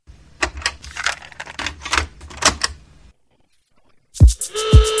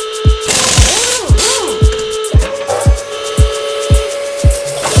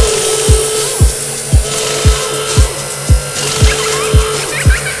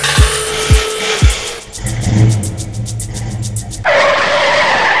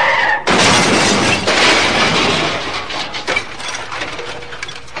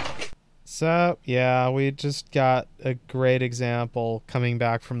Yeah, we just got a great example coming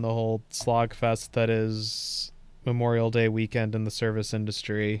back from the whole slogfest that is Memorial Day weekend in the service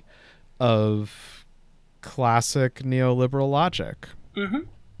industry of classic neoliberal logic. Mm-hmm.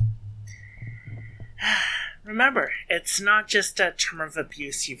 Remember, it's not just a term of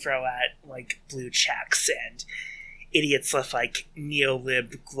abuse you throw at, like, blue checks and idiots with, like,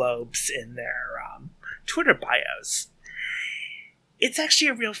 neolib globes in their Twitter bios. It's actually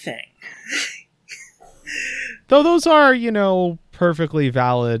a real thing. Though those are, perfectly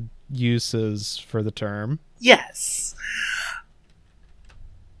valid uses for the term. Yes.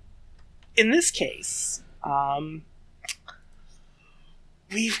 In this case,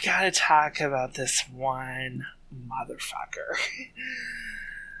 we've got to talk about this one motherfucker.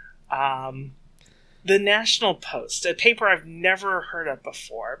 The National Post, a paper I've never heard of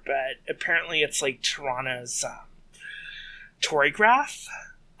before, but apparently it's like Toronto's Torygraph,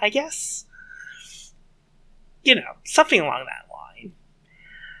 I guess. Something along that line.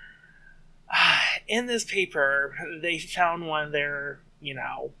 In this paper, they found one of their,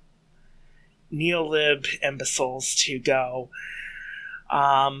 neolib imbeciles to go,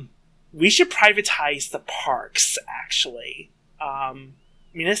 we should privatize the parks, actually.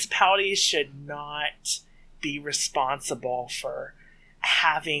 Municipalities should not be responsible for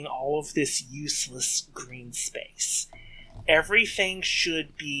having all of this useless green space. Everything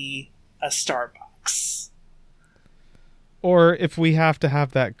should be a Starbucks. Or if we have to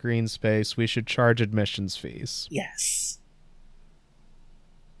have that green space, we should charge admissions fees. Yes.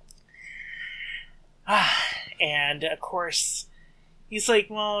 And, of course, he's like,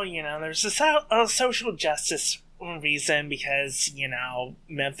 well, there's a social justice reason because,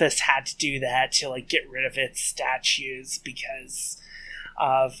 Memphis had to do that to, like, get rid of its statues because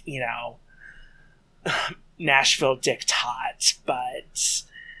of, Nashville diktat. But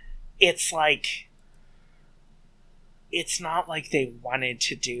it's like, it's not like they wanted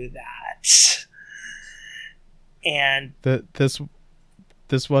to do that. And this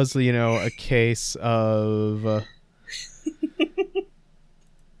was, a case of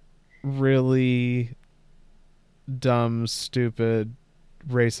really dumb, stupid,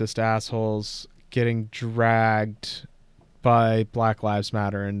 racist assholes getting dragged by Black Lives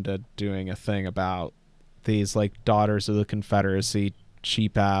Matter into doing a thing about these, like, Daughters of the Confederacy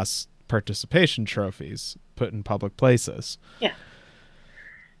cheap-ass participation trophies put in public places. Yeah.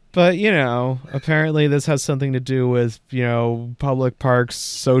 But, apparently this has something to do with, public parks,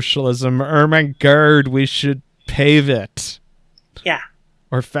 socialism. Oh my God, we should pave it. Yeah.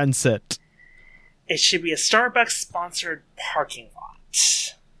 Or fence it. It should be a Starbucks-sponsored parking lot.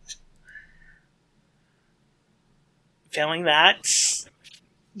 Failing that,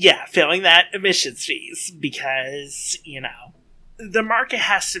 admissions fees, because, the market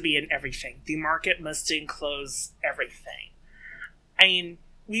has to be in everything. The market must enclose everything. I mean,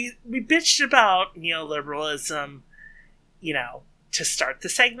 we bitched about neoliberalism, to start the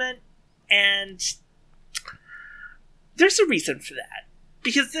segment, and there's a reason for that.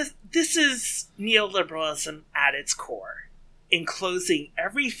 Because this is neoliberalism at its core, enclosing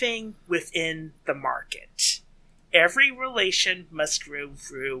everything within the market. Every relation must go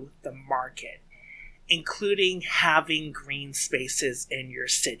through the market, including having green spaces in your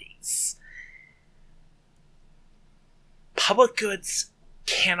cities. Public goods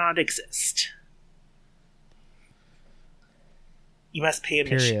cannot exist. You must pay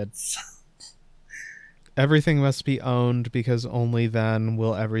admissions. Period. Everything must be owned because only then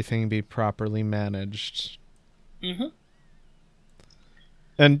will everything be properly managed. Mm-hmm.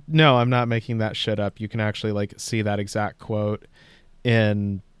 And no, I'm not making that shit up. You can actually, like, see that exact quote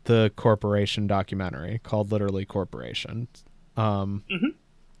in the Corporation documentary called literally Corporation. Mm-hmm.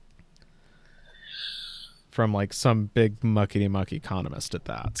 From, like, some big muckety-muck economist at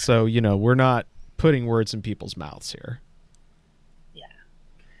that. So, we're not putting words in people's mouths here. Yeah.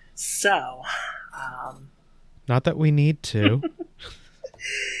 So, not that we need to.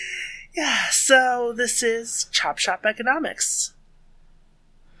 Yeah, so this is Chop Shop Economics.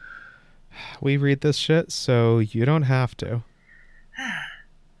 We read this shit, so you don't have to.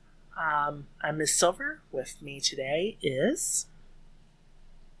 I'm Miss Silver. With me today is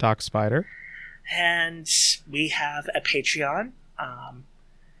Doc Spider. And we have a Patreon,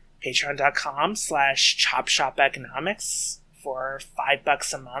 patreon.com/ChopShopEconomics. For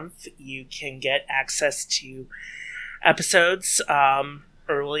 $5 a month, you can get access to episodes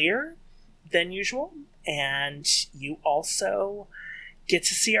earlier than usual, and you also get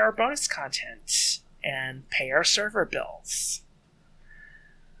to see our bonus content and pay our server bills.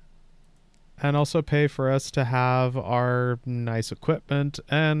 And also pay for us to have our nice equipment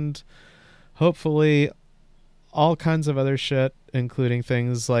and hopefully all kinds of other shit, including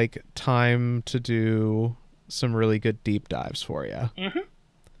things like time to do some really good deep dives for you. Mm-hmm.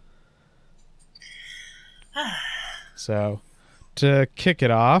 So, to kick it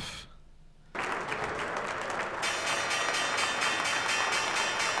off,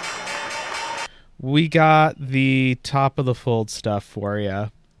 we got the top of the fold stuff for you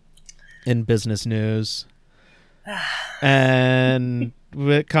in business news. And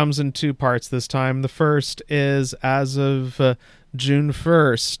it comes in two parts this time. The first is, as of June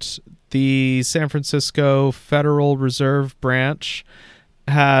 1st, the San Francisco Federal Reserve Branch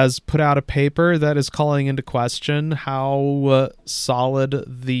has put out a paper that is calling into question how solid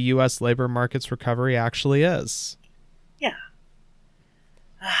the U.S. labor market's recovery actually is. Yeah.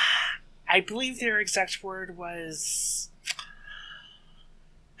 I believe their exact word was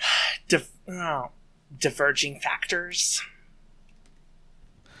diverging factors.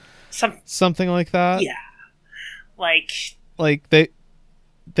 Something like that? Yeah. Like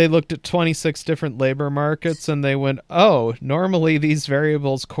they looked at 26 different labor markets and they went, oh, normally these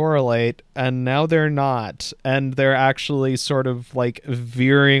variables correlate, and now they're not. And they're actually sort of like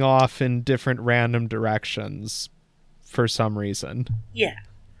veering off in different random directions for some reason. Yeah.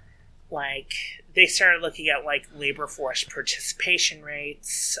 Like, they started looking at, like, labor force participation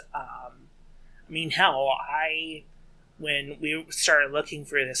rates. Hell, when we started looking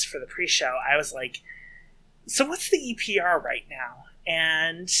for this for the pre-show, I was like, so what's the EPR right now?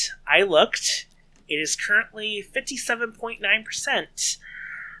 And I looked. It is currently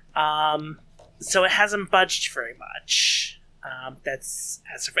 57.9%. So it hasn't budged very much. That's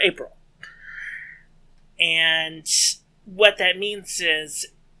as of April. And what that means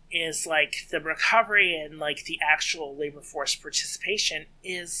is like the recovery and like the actual labor force participation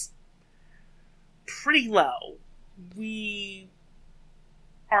is pretty low. We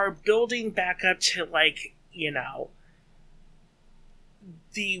are building back up to, like,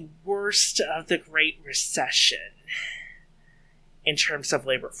 the worst of the Great Recession in terms of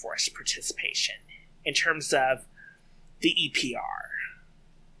labor force participation, in terms of the EPR,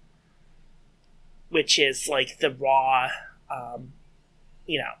 which is like the raw,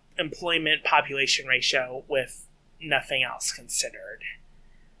 employment population ratio with nothing else considered.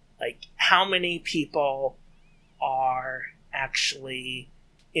 Like, how many people are actually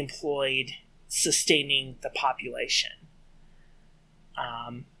employed sustaining the population?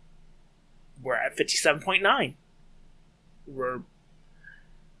 We're at 57.9. We're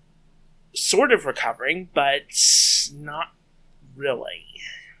sort of recovering, but not really.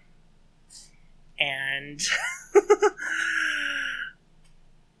 And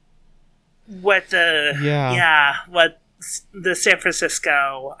what the San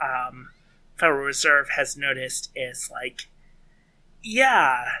Francisco Federal Reserve has noticed is like,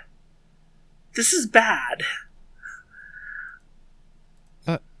 this is bad.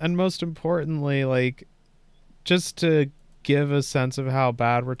 And most importantly, like, just to give a sense of how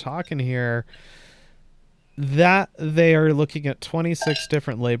bad we're talking here, that they are looking at 26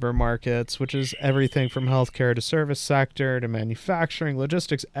 different labor markets, which is everything from healthcare to service sector to manufacturing,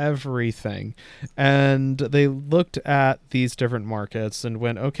 logistics, everything. And they looked at these different markets and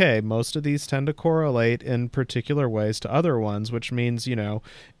went, okay, most of these tend to correlate in particular ways to other ones, which means,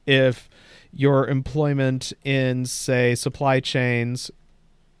 if your employment in, say, supply chains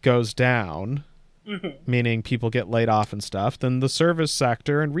goes down, meaning people get laid off and stuff, then the service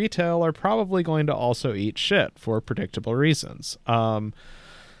sector and retail are probably going to also eat shit for predictable reasons.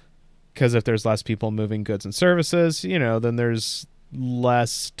 Because if there's less people moving goods and services, then there's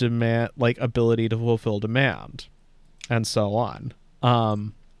less demand, like ability to fulfill demand, and so on.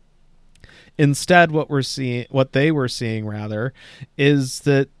 Instead, what they were seeing rather, is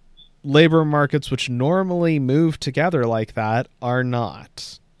that labor markets which normally move together like that are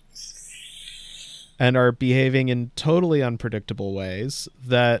not, and are behaving in totally unpredictable ways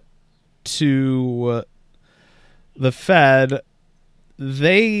that, to the Fed,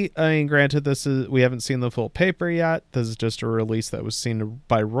 granted, we haven't seen the full paper yet. This is just a release that was seen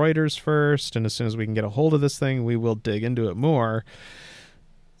by Reuters first, and as soon as we can get a hold of this thing, we will dig into it more.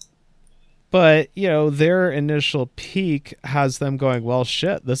 But, their initial peak has them going, well,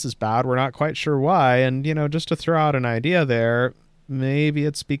 shit, this is bad. We're not quite sure why. And, just to throw out an idea there, maybe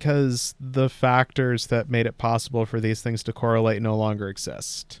it's because the factors that made it possible for these things to correlate no longer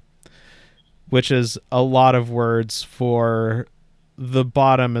exist, which is a lot of words for the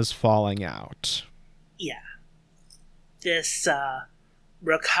bottom is falling out. Yeah. This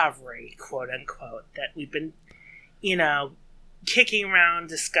recovery, quote unquote, that we've been, kicking around,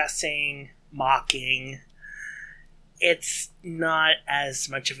 discussing, mocking, it's not as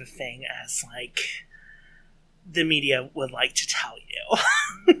much of a thing as, like, the media would like to tell you.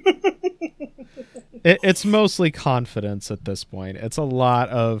 It's mostly confidence at this point. It's a lot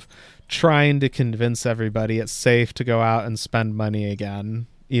of trying to convince everybody it's safe to go out and spend money again,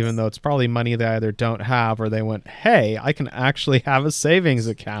 even though it's probably money they either don't have or they went, hey, I can actually have a savings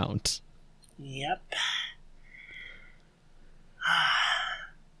account. Yep.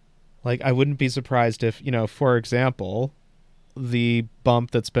 Like, I wouldn't be surprised if, for example, the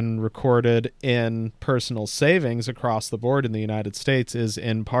bump that's been recorded in personal savings across the board in the United States is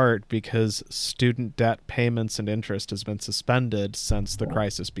in part because student debt payments and interest has been suspended since the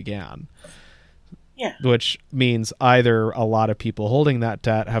crisis began. Yeah. Which means either a lot of people holding that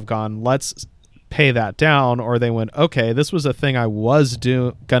debt have gone, let's pay that down, or they went, okay, this was a thing I was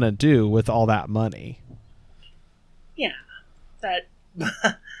gonna do with all that money. Yeah. That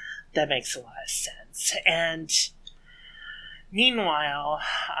that makes a lot of sense. And meanwhile,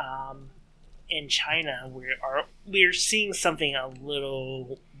 in China, we're seeing something a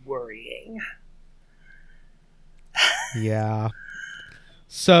little worrying. Yeah.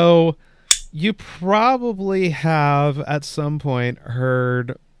 So you probably have at some point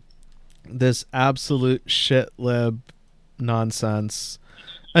heard this absolute shitlib nonsense.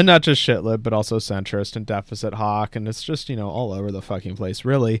 And not just shitlib, but also centrist and deficit hawk. And it's just, all over the fucking place,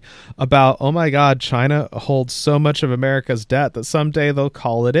 really, about, oh my God, China holds so much of America's debt that someday they'll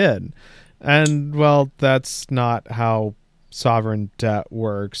call it in. And, well, that's not how sovereign debt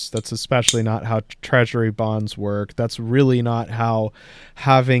works. That's especially not how treasury bonds work. That's really not how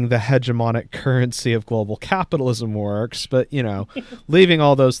having the hegemonic currency of global capitalism works. But, leaving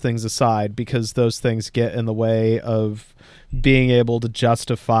all those things aside, because those things get in the way of being able to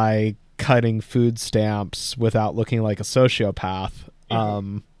justify cutting food stamps without looking like a sociopath.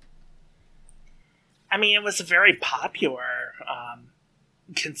 Mm-hmm. I mean, it was a very popular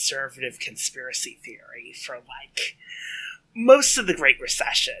conservative conspiracy theory for, like, most of the Great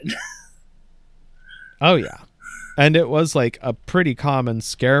Recession. Oh, yeah. And it was like a pretty common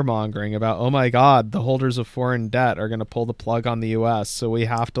scaremongering about, oh my God, the holders of foreign debt are going to pull the plug on the U.S., so we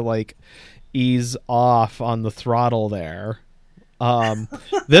have to, like, ease off on the throttle there.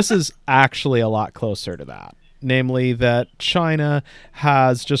 This is actually a lot closer to that. Namely that China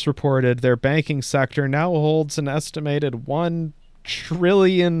has just reported their banking sector now holds an estimated $1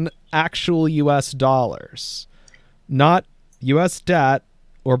 trillion actual U.S. dollars. Not U.S. debt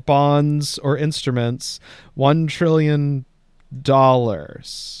or bonds or instruments. $1 trillion.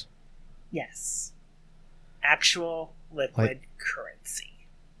 Yes. Actual liquid currency.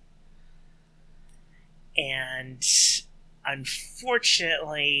 And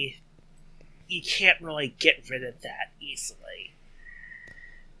unfortunately, you can't really get rid of that easily.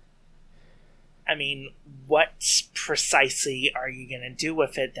 I mean, what precisely are you going to do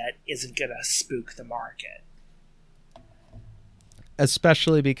with it that isn't going to spook the market?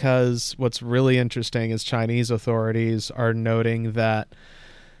 Especially because what's really interesting is Chinese authorities are noting that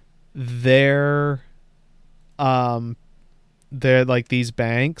they're like these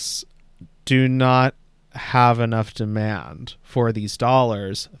banks do not have enough demand for these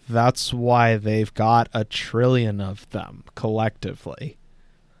dollars. That's why they've got 1 trillion of them collectively.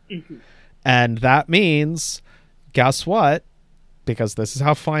 Mm-hmm. And that means, guess what? Because this is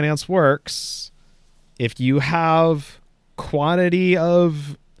how finance works. If you have quantity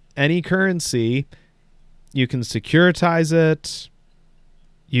of any currency, you can securitize it,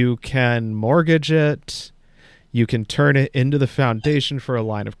 you can mortgage it, you can turn it into the foundation for a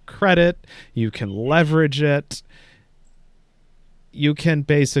line of credit, you can leverage it, you can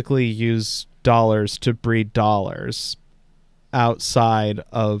basically use dollars to breed dollars outside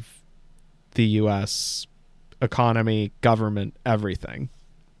of the U.S. economy, government, everything.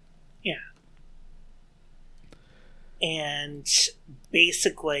 Yeah. And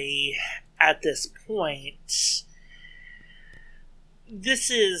basically, at this point,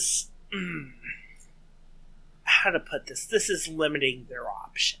 this is... how to put this? This is limiting their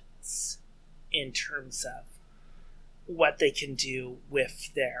options in terms of what they can do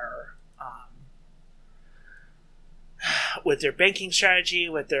with their banking strategy,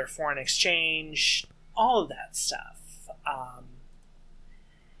 with their foreign exchange, all of that stuff.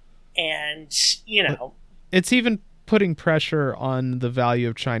 And, it's even putting pressure on the value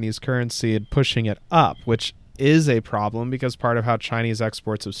of Chinese currency and pushing it up, which is a problem because part of how Chinese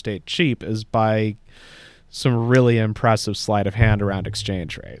exports have stayed cheap is by some really impressive sleight of hand around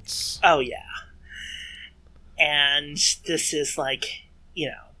exchange rates. Oh, yeah. And this is like,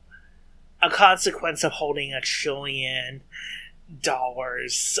 a consequence of holding $1 trillion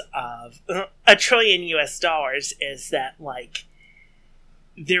dollars of a trillion US dollars is that, like,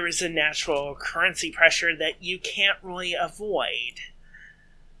 there is a natural currency pressure that you can't really avoid.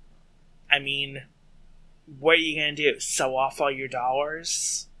 I mean, what are you going to do? Sell off all your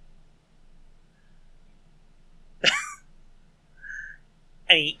dollars?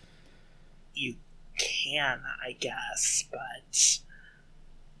 I mean, you can, I guess, but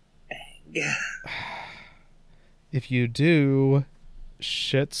bang. If you do,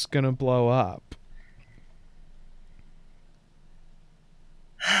 shit's gonna blow up.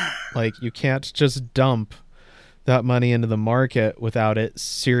 Like, you can't just dump that money into the market without it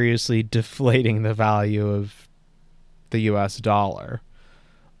seriously deflating the value of the US dollar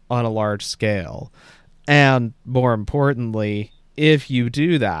on a large scale. And more importantly, if you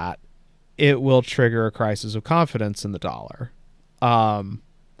do that, it will trigger a crisis of confidence in the dollar.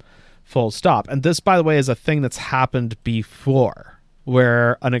 Full stop. And this, by the way, is a thing that's happened before,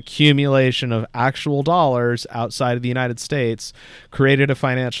 where an accumulation of actual dollars outside of the United States created a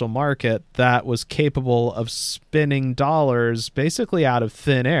financial market that was capable of spinning dollars basically out of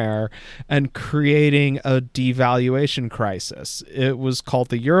thin air and creating a devaluation crisis. It was called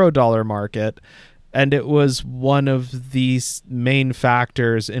the Eurodollar market, and it was one of these main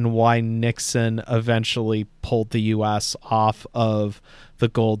factors in why Nixon eventually pulled the U.S. off of the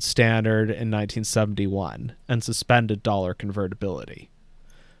gold standard in 1971 and suspended dollar convertibility,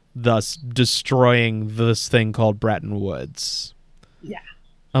 thus destroying this thing called Bretton Woods. Yeah.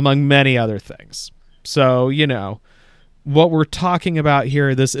 Among many other things. So, you know, what we're talking about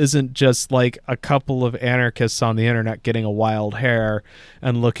here, this isn't just like a couple of anarchists on the internet getting a wild hair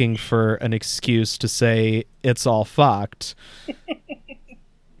and looking for an excuse to say it's all fucked.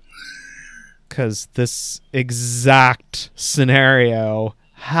 Because this exact scenario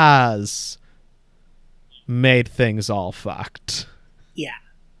has made things all fucked. Yeah.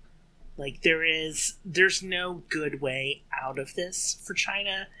 Like, there's no good way out of this for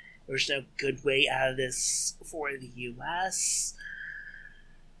China. There's no good way out of this for the US.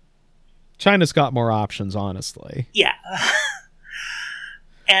 China's got more options, honestly. Yeah.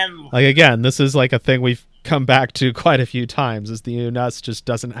 And like, again, this is like a thing we've come back to quite a few times, is the US just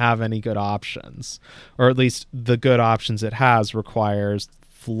doesn't have any good options. Or at least the good options it has requires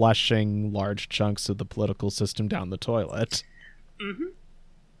flushing large chunks of the political system down the toilet. Mm-hmm.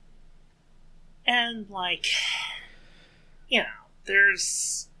 And, like, you know,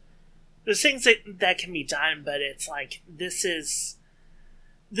 there's things that can be done, but it's like, this is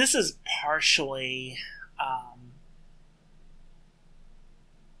partially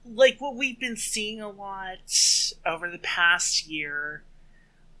like what we've been seeing a lot over the past year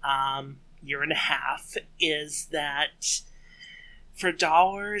and a half, is that for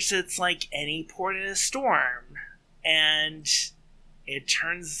dollars it's like any port in a storm. And it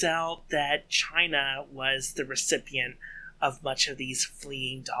turns out that China was the recipient of much of these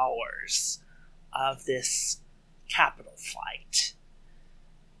fleeing dollars of this capital flight.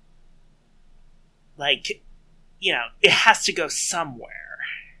 Like, you know, it has to go somewhere.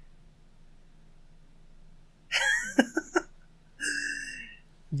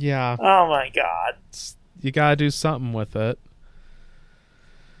 Yeah. Oh my god. You gotta do something with it.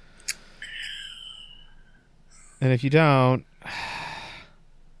 And if you don't,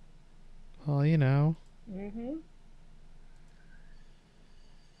 well, you know,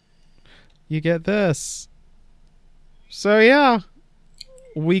 you get this. So yeah,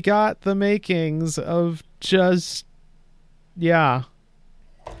 we got the makings of just, yeah,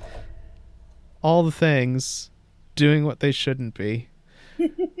 all the things doing what they shouldn't be.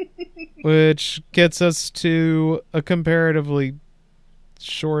 Which gets us to a comparatively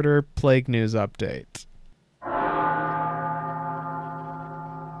shorter Plague News update.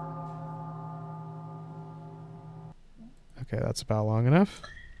 Okay, that's about long enough.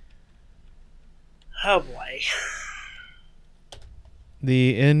 Oh boy.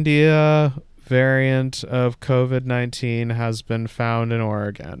 The India variant of COVID-19 has been found in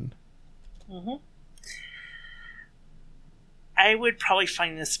Oregon. Mm-hmm. I would probably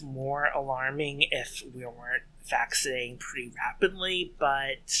find this more alarming if we weren't vaccinating pretty rapidly,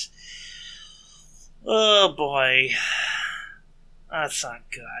 but oh boy, that's not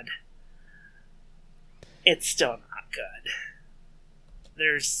good. It's still not good.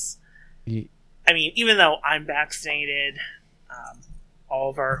 I mean, even though I'm vaccinated, all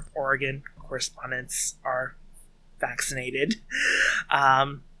of our Oregon correspondents are vaccinated.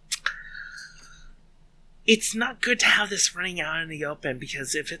 It's not good to have this running out in the open,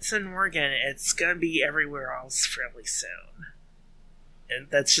 because if it's in Oregon, it's going to be everywhere else fairly soon. And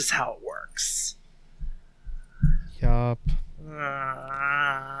that's just how it works. Yup.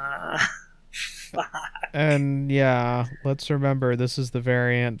 Fuck. And yeah, let's remember this is the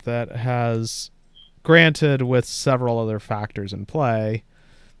variant that has, granted with several other factors in play,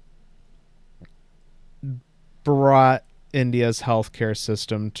 brought India's healthcare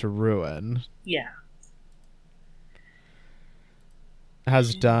system to ruin. Yeah.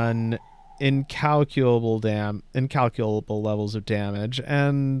 Has done incalculable levels of damage,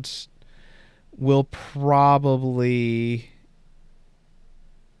 and will probably,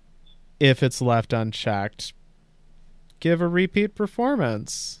 if it's left unchecked, give a repeat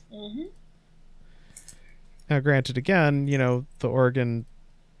performance. Mm-hmm. Now, granted, again, the Oregon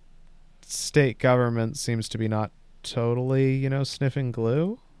state government seems to be not totally, sniffing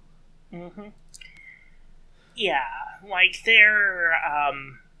glue. Mm-hmm. Yeah, like they're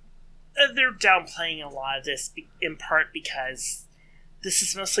downplaying a lot of this in part because this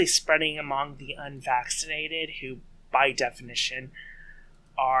is mostly spreading among the unvaccinated, who, by definition,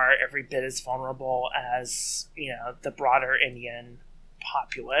 are every bit as vulnerable as the broader Indian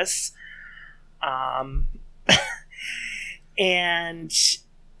populace. And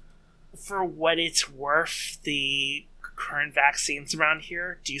for what it's worth, the current vaccines around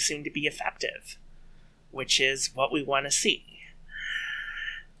here do seem to be effective, which is what we want to see.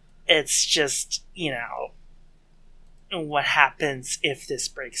 It's just, what happens if this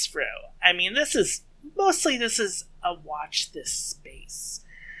breaks through. I mean, this is a watch this space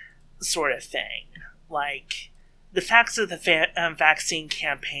sort of thing. Like, the fact that the vaccine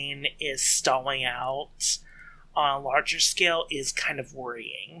campaign is stalling out on a larger scale is kind of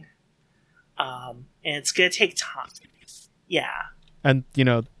worrying. And it's going to take time. Yeah. And,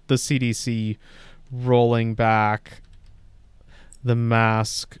 the CDC rolling back the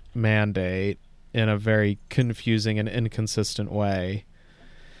mask mandate in a very confusing and inconsistent way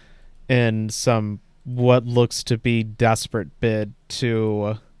in some what looks to be desperate bid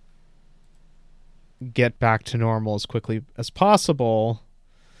to get back to normal as quickly as possible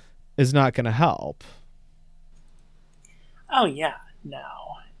is not going to help. Oh, yeah.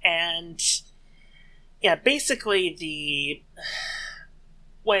 No. And yeah, basically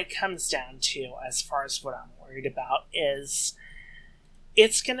what it comes down to, as far as what I'm worried about, is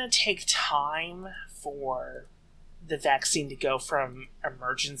it's going to take time for the vaccine to go from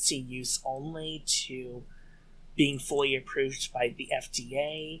emergency use only to being fully approved by the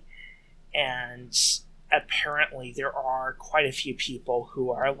FDA. And apparently there are quite a few people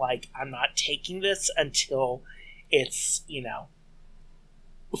who are like, I'm not taking this until it's,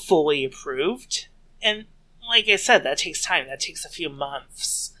 fully approved. And like I said, that takes time. That takes a few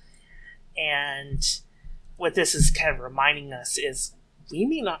months. And what this is kind of reminding us is we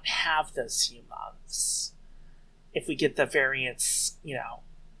may not have those few months if we get the variants,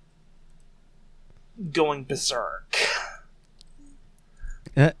 going berserk.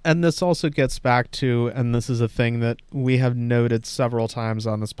 And this also gets back to, and this is a thing that we have noted several times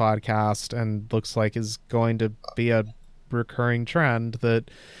on this podcast and looks like is going to be a recurring trend, that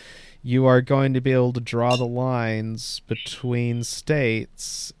you are going to be able to draw the lines between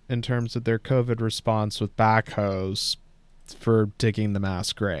states in terms of their COVID response with backhoes for digging the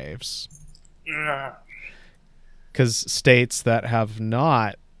mass graves. Because states that have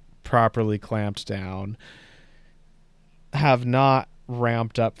not properly clamped down have not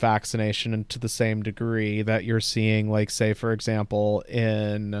ramped up vaccination to the same degree that you're seeing, like, say, for example,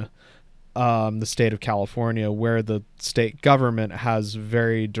 in the state of California, where the state government has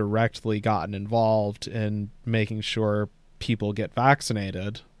very directly gotten involved in making sure people get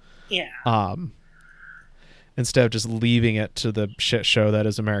vaccinated. Yeah. Instead of just leaving it to the shit show that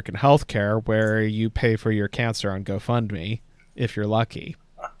is American healthcare, where you pay for your cancer on GoFundMe if you're lucky.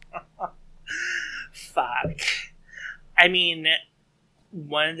 Fuck. I mean,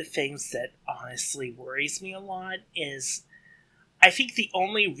 one of the things that honestly worries me a lot is I think the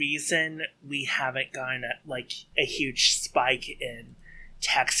only reason we haven't gotten a huge spike in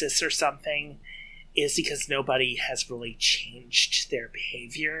Texas or something is because nobody has really changed their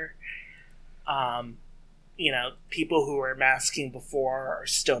behavior. People who were masking before are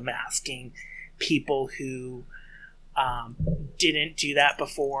still masking. People who didn't do that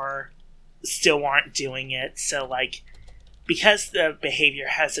before still aren't doing it. So, because the behavior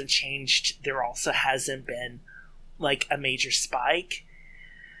hasn't changed, there also hasn't been a major spike.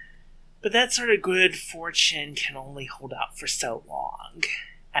 But that sort of good fortune can only hold out for so long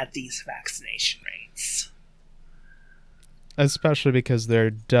at these vaccination rates. Especially because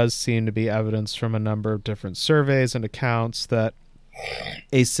there does seem to be evidence from a number of different surveys and accounts that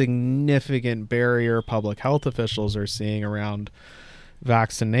a significant barrier public health officials are seeing around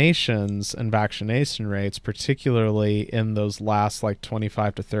vaccinations and vaccination rates, particularly in those last like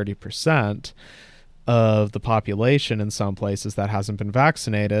 25 to 30% of the population in some places that hasn't been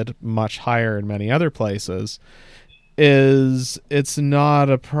vaccinated, much higher in many other places, is it's not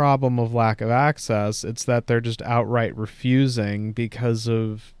a problem of lack of access. It's that they're just outright refusing because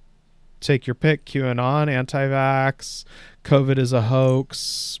of, take your pick, QAnon, anti-vax, COVID is a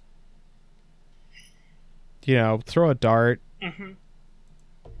hoax. You know, throw a dart. Mm-hmm.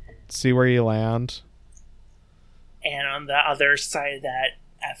 See where you land. And on the other side of that,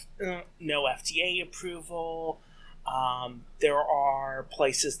 no FDA approval. There are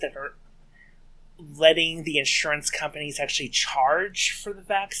places that are letting the insurance companies actually charge for the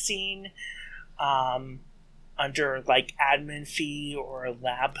vaccine under like admin fee or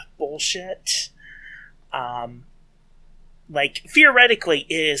lab bullshit. Like theoretically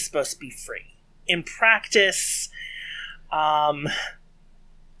it is supposed to be free. In practice, I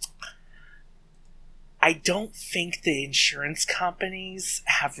don't think the insurance companies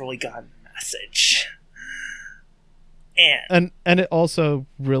have really gotten the message. And it also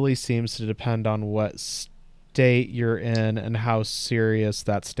really seems to depend on what state you're in and how serious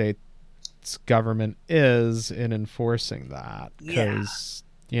that state's government is in enforcing that. Because,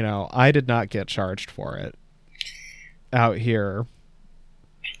 you know, I did not get charged for it out here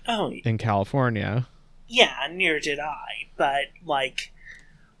in California. Yeah, neither did I. But, like,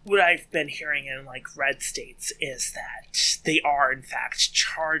 what I've been hearing in like red states is that they are in fact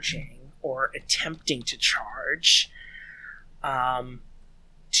charging or attempting to charge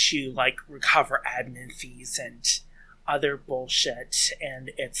to like recover admin fees and other bullshit.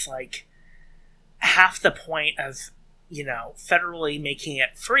 And it's like half the point of, you know, federally making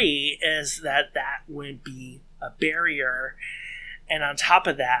it free is that would be a barrier. And on top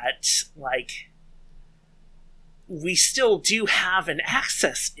of that, like, we still do have an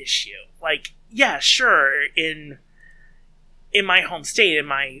access issue. Like, yeah, sure, in my home state, in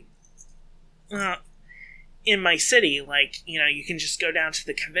my city, like, you know, you can just go down to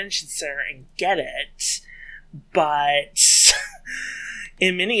the convention center and get it. But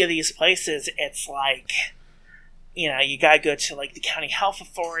in many of these places, it's like, you know, you gotta go to like the county health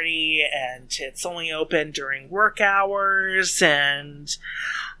authority, and it's only open during work hours and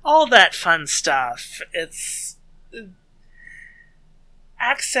all that fun stuff.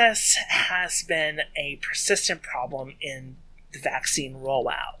 Access has been a persistent problem in the vaccine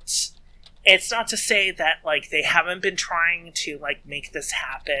rollouts. It's not to say that like they haven't been trying to like make this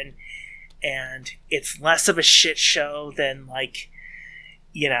happen, and it's less of a shit show than like,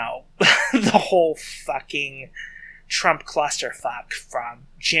 you know, the whole fucking Trump clusterfuck from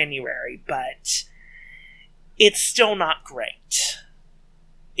January, but it's still not great.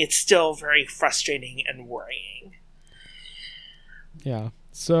 It's still very frustrating and worrying. Yeah.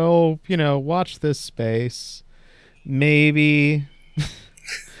 So, you know, watch this space. Maybe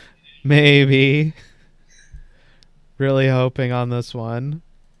really hoping on this one.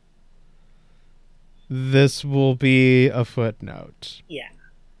 This will be a footnote. Yeah.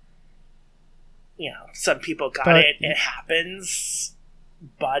 You know, some people got it, it happens,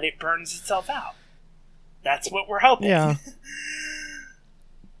 but it burns itself out. That's what we're hoping. Yeah.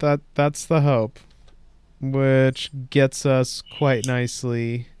 That's the hope. Which gets us quite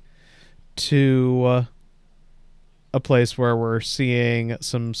nicely to a place where we're seeing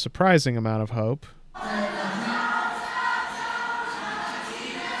some surprising amount of hope.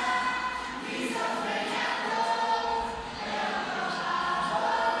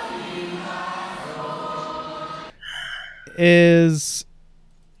 Is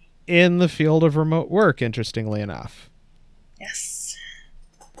in the field of remote work, interestingly enough. Yes.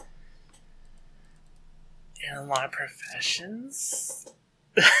 In a lot of professions,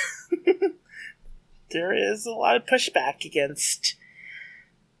 there is a lot of pushback against,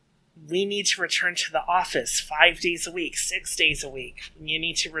 we need to return to the office 5 days a week, 6 days a week. You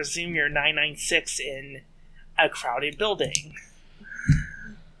need to resume your 996 in a crowded building.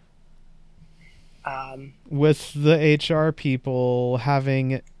 With the HR people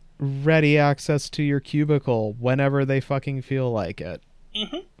having ready access to your cubicle whenever they fucking feel like it.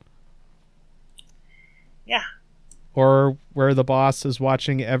 Mm-hmm. Yeah. Or where the boss is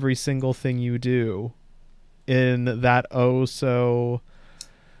watching every single thing you do in that oh so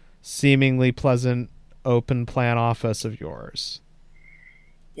seemingly pleasant open plan office of yours.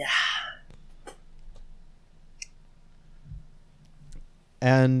 Yeah.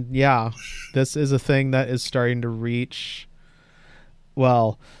 And yeah, this is a thing that is starting to reach,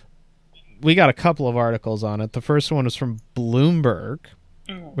 well, we got a couple of articles on it. The first one is from Bloomberg.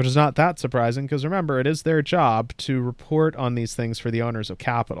 which is not that surprising because remember, it is their job to report on these things for the owners of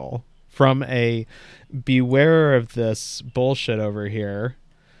capital from a beware of this bullshit over here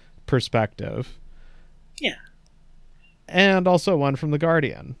perspective. Yeah. And also one from The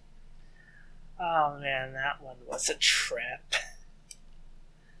Guardian. Oh man, that one was a trip.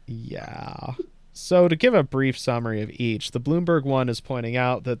 Yeah. So to give a brief summary of each, the Bloomberg one is pointing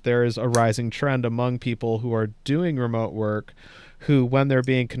out that there is a rising trend among people who are doing remote work who, when they're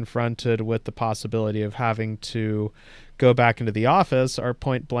being confronted with the possibility of having to go back into the office, are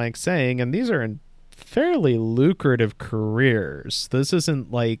point blank saying, and these are in fairly lucrative careers. This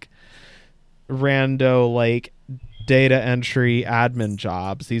isn't like rando, like data entry admin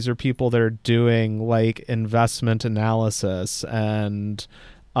jobs. These are people that are doing like investment analysis and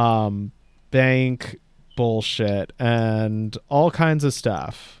bank bullshit and all kinds of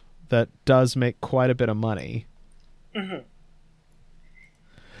stuff that does make quite a bit of money. Mm-hmm.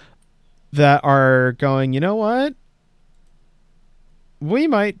 That are going, you know what? We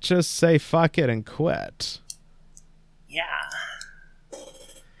might just say fuck it and quit. Yeah.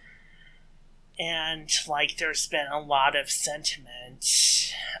 And, like, there's been a lot of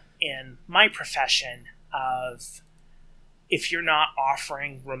sentiment in my profession of if you're not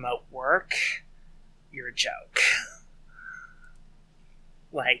offering remote work, you're a joke.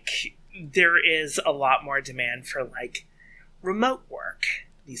 Like, there is a lot more demand for, like, remote work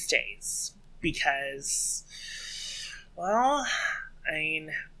these days because, well, I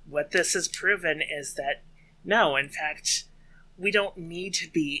mean, what this has proven is that no, in fact, we don't need to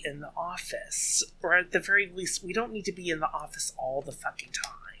be in the office, or at the very least, we don't need to be in the office all the fucking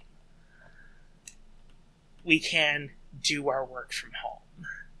time. We can do our work from home,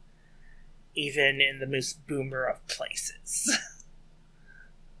 even in the most boomer of places.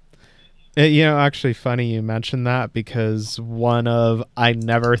 You know, actually funny you mentioned that because I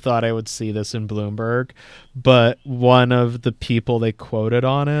never thought I would see this in Bloomberg, but one of the people they quoted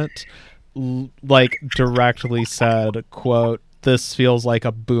on it, like directly said, quote, "This feels like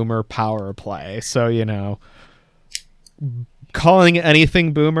a boomer power play." So, you know, calling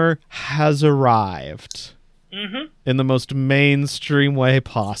anything boomer has arrived in the most mainstream way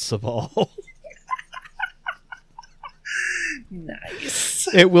possible. Nice.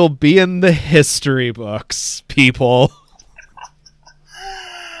 It will be in the history books, people.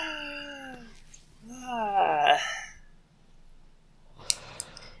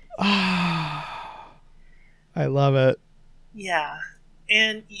 I love it. Yeah.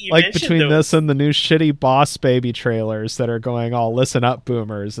 And you like between this and the new shitty Boss Baby trailers that are going all listen up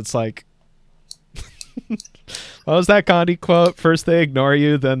boomers, it's like what was that Gandhi quote? First they ignore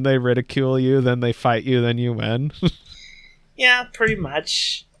you, then they ridicule you, then they fight you, then you win. Yeah, pretty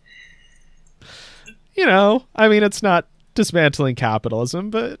much. You know, I mean, it's not dismantling capitalism,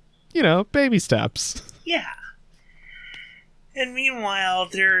 but, you know, baby steps. Yeah. And meanwhile,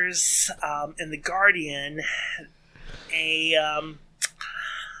 there's, in The Guardian, a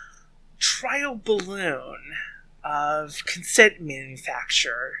trial balloon of consent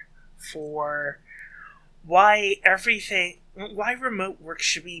manufacture for why remote work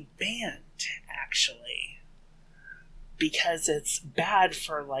should be banned, actually. Because it's bad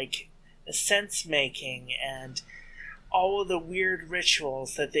for, like, sense making and all of the weird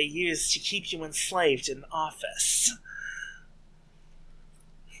rituals that they use to keep you enslaved in the office.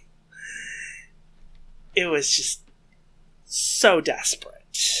 It was just so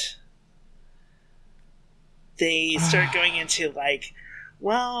desperate. They start going into, like,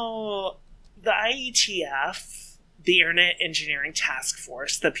 well, the IETF, the Internet Engineering Task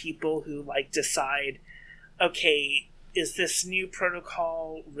Force, the people who, like, decide, okay, is this new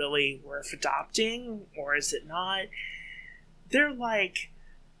protocol really worth adopting, or is it not? They're like,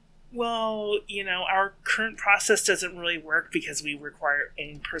 well, you know, our current process doesn't really work because we require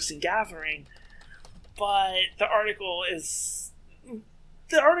in-person gathering, but the article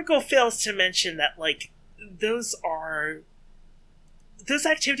fails to mention that, like, those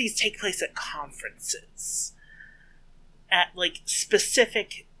activities take place at conferences, at, like,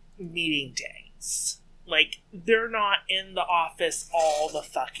 specific meeting days. Like, they're not in the office all the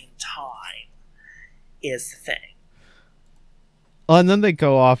fucking time, is the thing. Well, and then they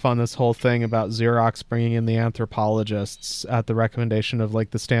go off on this whole thing about Xerox bringing in the anthropologists at the recommendation of,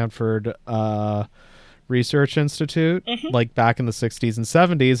 like, the Stanford Research Institute, like, back in the 60s and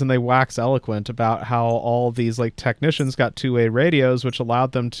 70s, and they wax eloquent about how all these, like, technicians got two-way radios, which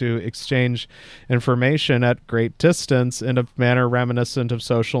allowed them to exchange information at great distance in a manner reminiscent of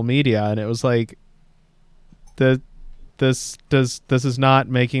social media. And it was like, this is not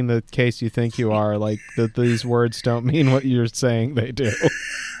making the case you think you are. Like that these words don't mean what you're saying they do.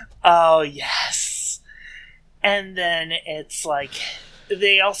 Oh yes. And then it's like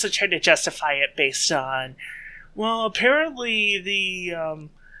they also try to justify it based on, well, apparently the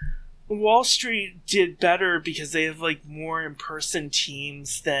Wall Street did better because they have like more in-person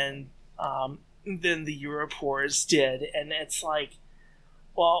teams than the Europors did, and it's like,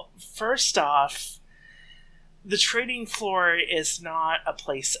 well, first off, the trading floor is not a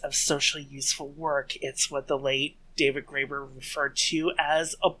place of socially useful work. It's what the late David Graeber referred to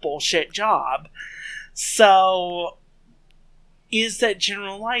as a bullshit job. So, is that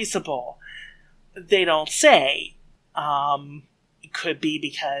generalizable? They don't say. It could be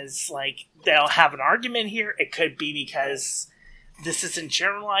because, like, they'll have an argument here. It could be because this isn't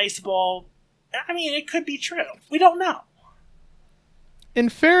generalizable. I mean, it could be true. We don't know. In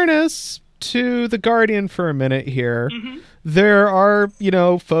fairness to The Guardian for a minute here, there are,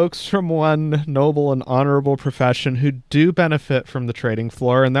 folks from one noble and honorable profession who do benefit from the trading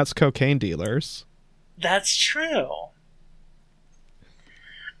floor, and that's cocaine dealers. That's true.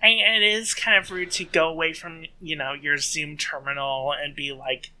 And it is kind of rude to go away from, your Zoom terminal and be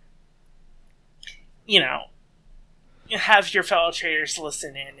like, have your fellow traders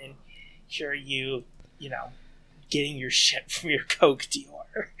listen in and hear you, getting your shit from your coke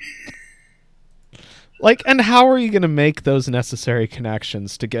dealer. Like, and how are you going to make those necessary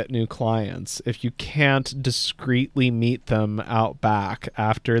connections to get new clients if you can't discreetly meet them out back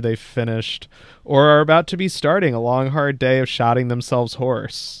after they've finished or are about to be starting a long, hard day of shouting themselves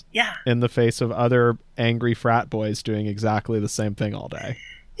hoarse? Yeah. In the face of other angry frat boys doing exactly the same thing all day.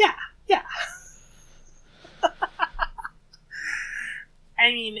 Yeah.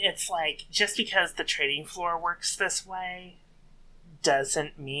 I mean, it's like, just because the trading floor works this way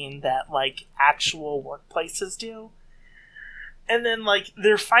doesn't mean that, like, actual workplaces do. And then, like,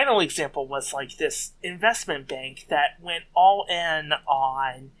 their final example was, like, this investment bank that went all in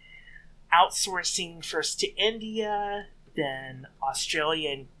on outsourcing first to India, then Australia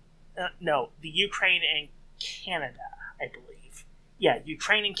and, the Ukraine and Canada, I believe. Yeah,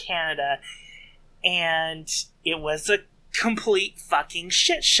 Ukraine and Canada. And it was a complete fucking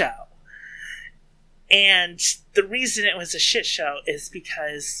shit show. And the reason it was a shit show is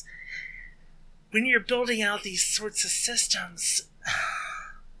because when you're building out these sorts of systems,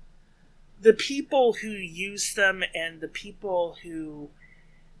 the people who use them and the people who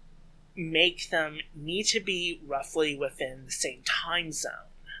make them need to be roughly within the same time zone.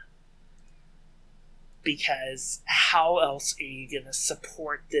 Because how else are you going to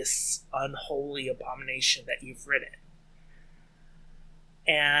support this unholy abomination that you've written?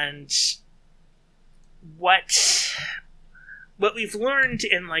 And what we've learned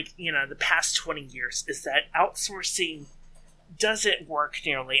in, like, the past 20 years is that outsourcing doesn't work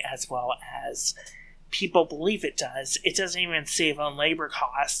nearly as well as people believe it does. It doesn't even save on labor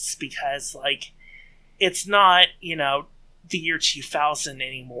costs because, like, it's not, the year 2000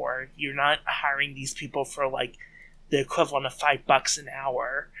 anymore. You're not hiring these people for, like, the equivalent of $5 an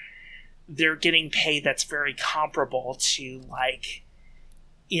hour. They're getting paid that's very comparable to, like,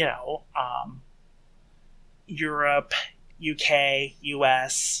 Europe, UK,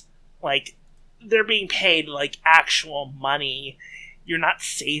 US, like, they're being paid, like, actual money. You're not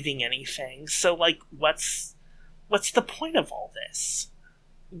saving anything. So, like, what's the point of all this?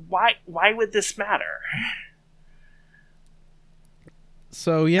 Why would this matter?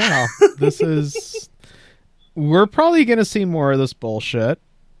 So, yeah, we're probably going to see more of this bullshit.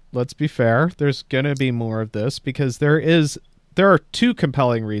 Let's be fair. There's going to be more of this because there are two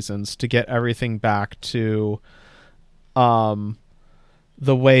compelling reasons to get everything back to the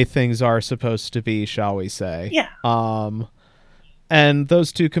way things are supposed to be, shall we say. Yeah. And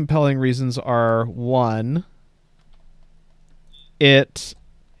those two compelling reasons are, one, it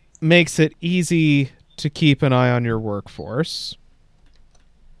makes it easy to keep an eye on your workforce.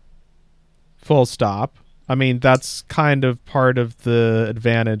 Full stop. I mean, that's kind of part of the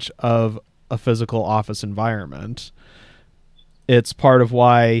advantage of a physical office environment. It's part of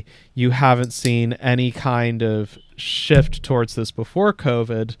why you haven't seen any kind of shift towards this before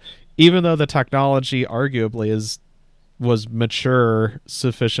COVID, even though the technology arguably was mature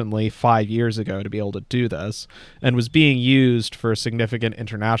sufficiently 5 years ago to be able to do this and was being used for significant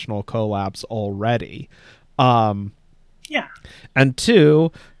international collabs already. Yeah. And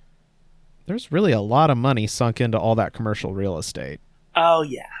two, there's really a lot of money sunk into all that commercial real estate. Oh,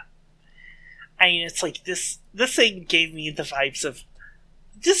 yeah. I mean, it's like this thing gave me the vibes of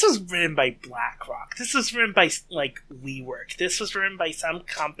this was written by BlackRock. This was written by, like, WeWork. This was written by some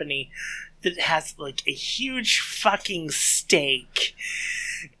company that has, like, a huge fucking stake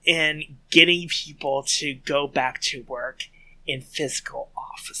in getting people to go back to work in physical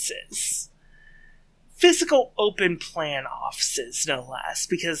offices. Physical open plan offices, no less,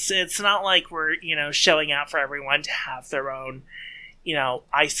 because it's not like we're, showing out for everyone to have their own,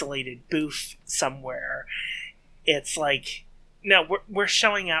 isolated booth somewhere. It's like, no, we're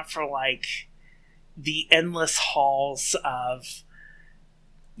showing out for, like, the endless halls of,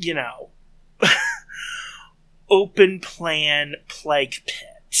 open plan plague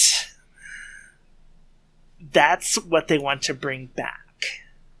pit. That's what they want to bring back.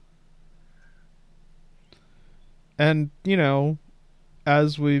 And,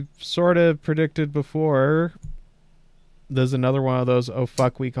 as we've sort of predicted before, there's another one of those, oh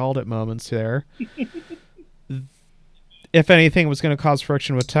fuck, we called it moments there. If anything was going to cause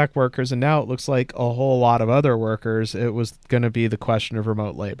friction with tech workers, and now it looks like a whole lot of other workers, it was going to be the question of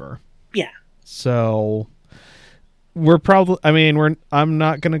remote labor. Yeah. So we're probably, I'm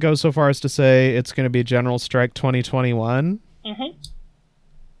not going to go so far as to say it's going to be general strike 2021. Mm-hmm.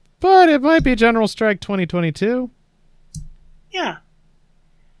 But it might be general strike 2022. Yeah.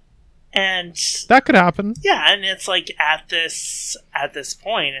 And that could happen. Yeah, and it's like at this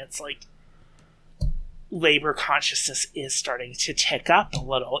point, it's like labor consciousness is starting to tick up a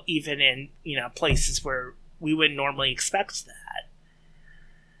little, even in, places where we wouldn't normally expect that.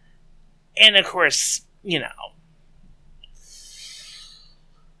 And of course,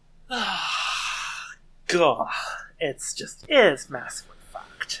 God, it is massively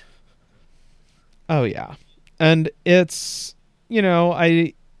fucked. Oh yeah. And it's, we'll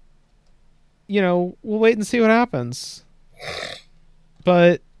wait and see what happens.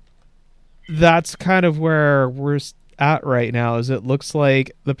 But that's kind of where we're at right now, is it looks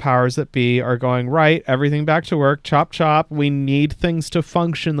like the powers that be are going, right, everything back to work, chop chop, we need things to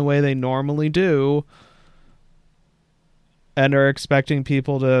function the way they normally do, and are expecting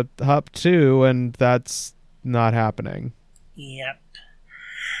people to hup too, and that's not happening. Yep.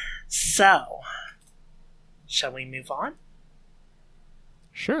 So, shall we move on?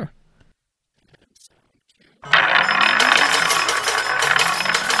 Sure.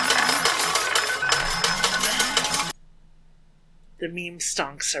 The meme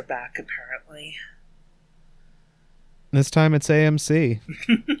stonks are back, apparently. This time it's AMC.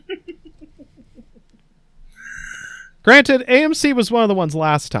 Granted, AMC was one of the ones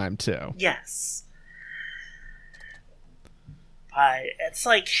last time, too. Yes. But it's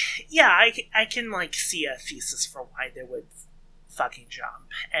like, yeah, I can, like, see a thesis for why they would fucking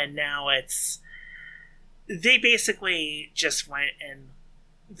jump. And now they basically just went and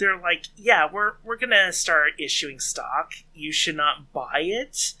they're like, yeah, we're gonna start issuing stock. You should not buy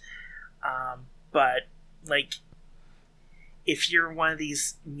it. But, like, if you're one of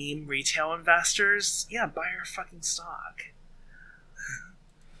these meme retail investors, yeah, buy our fucking stock.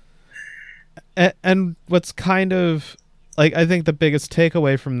 And what's kind of, like, I think the biggest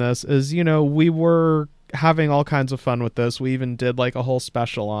takeaway from this is, we were having all kinds of fun with this. We even did, like, a whole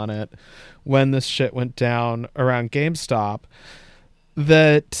special on it when this shit went down around GameStop.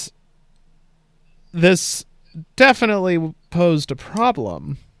 That this definitely posed a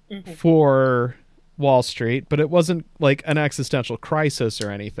problem for Wall Street, but it wasn't like an existential crisis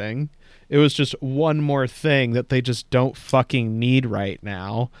or anything. It was just one more thing that they just don't fucking need right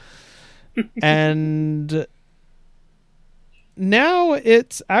now. And now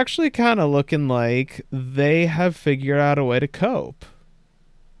it's actually kind of looking like they have figured out a way to cope.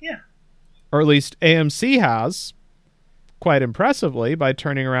 Yeah. Or at least AMC has, quite impressively, by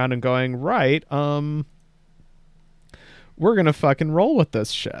turning around and going, right, we're gonna fucking roll with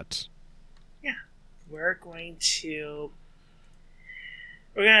this shit. Yeah. We're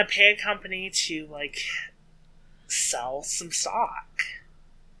gonna pay a company to, like, sell some stock.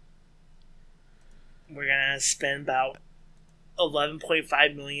 We're gonna spend about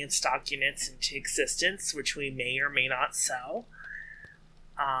 11.5 million stock units into existence, which we may or may not sell.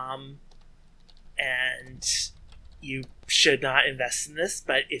 And you should not invest in this,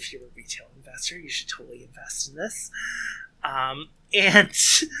 but if you're a retail investor, you should totally invest in this. And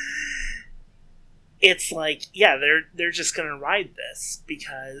it's like, yeah, they're just gonna ride this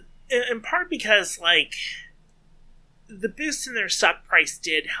because, in part because, like, the boost in their stock price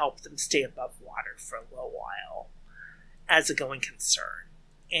did help them stay above water for a little while as a going concern.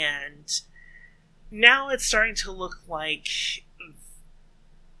 And now it's starting to look like,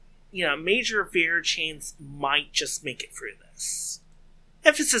 major beer chains might just make it through this.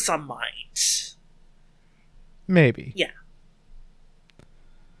 Emphasis on might. Maybe. Yeah.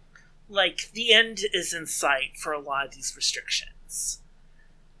 like, the end is in sight for a lot of these restrictions.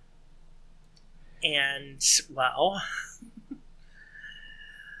 And, well...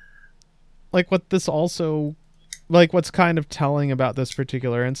 like, what this also... like, what's kind of telling about this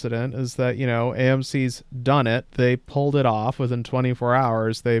particular incident is that, you know, AMC's done it. They pulled it off within 24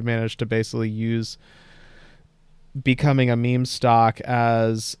 hours. They managed to basically use becoming a meme stock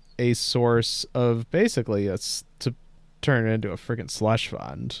as a source of basically to turn it into a freaking slush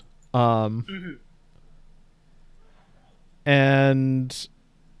fund. And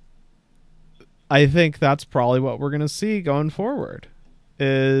I think that's probably what we're going to see going forward,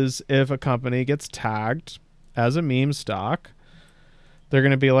 is if a company gets tagged as a meme stock, they're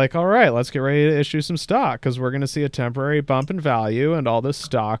going to be like, all right, let's get ready to issue some stock because we're going to see a temporary bump in value, and all this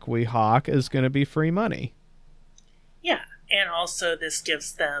stock we hawk is going to be free money. Yeah, and also this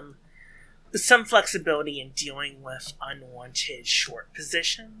gives them some flexibility in dealing with unwanted short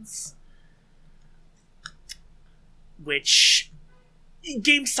positions, which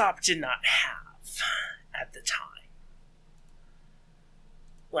GameStop did not have at the time.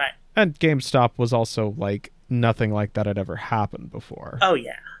 What? And GameStop was also like nothing like that had ever happened before. Oh,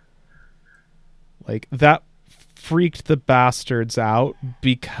 yeah. Like, that freaked the bastards out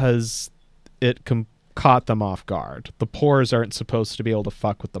because it caught them off guard. The pores aren't supposed to be able to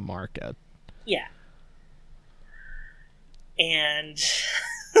fuck with the market. Yeah. And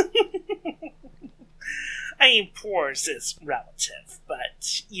I mean, pores is relative,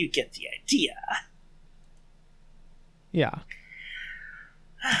 but you get the idea. Yeah.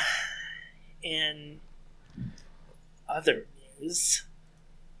 In other news...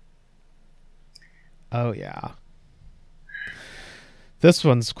 oh, yeah. This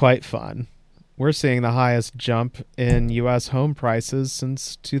one's quite fun. We're seeing the highest jump in U.S. home prices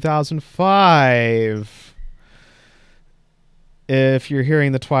since 2005. If you're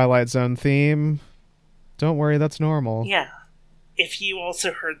hearing the Twilight Zone theme, don't worry, that's normal. Yeah. If you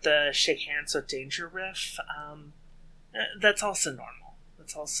also heard the Shake Hands with Danger riff, that's also normal.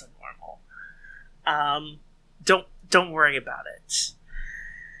 That's also normal. Don't worry about it.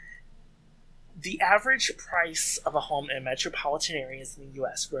 The average price of a home in metropolitan areas in the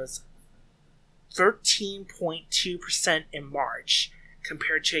U.S. rose 13.2% in March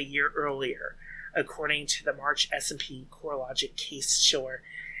compared to a year earlier, according to the March S&P CoreLogic Case-Shiller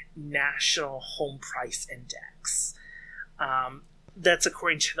National Home Price Index. That's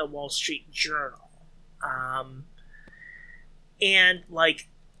according to the Wall Street Journal. And, like,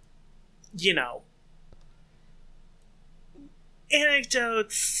 you know,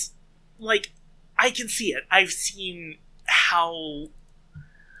 anecdotes, like, I can see it. I've seen how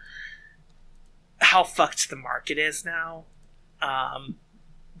fucked the market is now.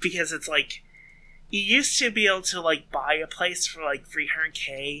 Because it's like, you used to be able to, like, buy a place for, like,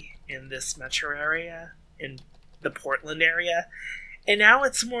 $300K in this metro area, in the Portland area. And now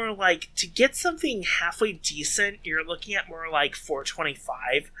it's more like, to get something halfway decent, you're looking at more like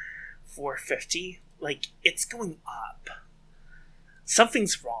 $425, $450. Like, it's going up.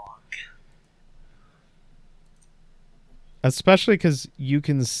 Something's wrong. Especially because you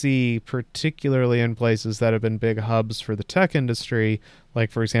can see, particularly in places that have been big hubs for the tech industry,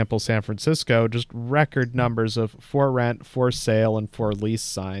 like, for example, San Francisco, just record numbers of for rent, for sale, and for lease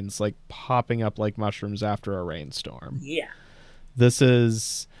signs, like, popping up like mushrooms after a rainstorm. Yeah. This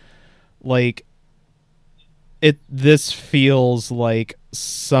is, like, this feels like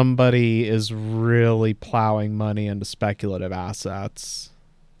somebody is really plowing money into speculative assets.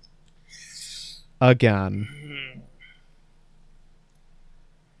 Again. Mm-hmm.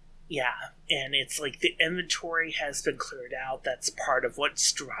 Yeah, and it's like the inventory has been cleared out. That's part of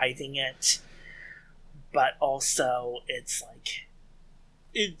what's driving it. But also, it's like,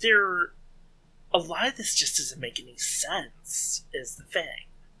 a lot of this just doesn't make any sense, is the thing.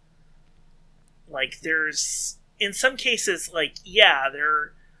 Like, there's, in some cases, like, yeah,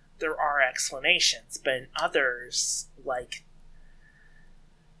 there are explanations, but in others, like,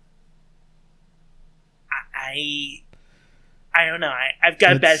 I don't know. I've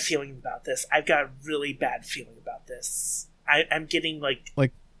got a bad feeling about this. I've got a really bad feeling about this. I'm getting, like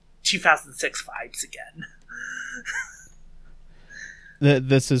 2006 vibes again.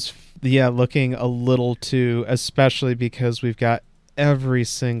 This is, yeah, looking a little too, especially because we've got every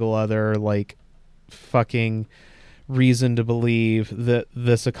single other, like, fucking reason to believe that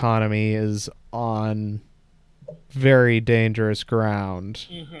this economy is on very dangerous ground.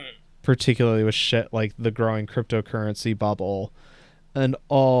 Mm-hmm. Particularly with shit like the growing cryptocurrency bubble and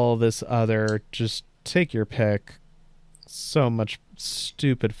all this other, just take your pick, so much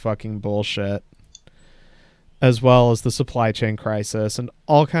stupid fucking bullshit. as well as the supply chain crisis and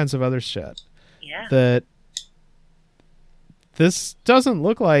all kinds of other shit. Yeah. That this doesn't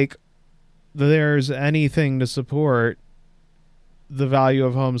look like there's anything to support the value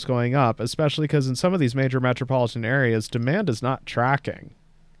of homes going up, especially because in some of these major metropolitan areas, demand is not tracking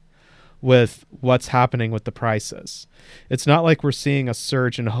with what's happening with the prices. It's not like we're seeing a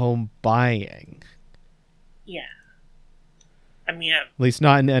surge in home buying. Yeah. I mean, at least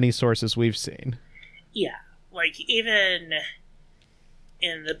not in any sources we've seen. Yeah. Like, even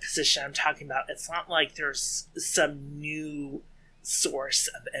in the position I'm talking about, it's not like there's some new source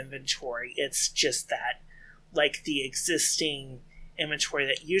of inventory. It's just that, like, the existing inventory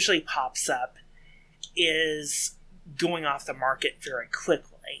that usually pops up is going off the market very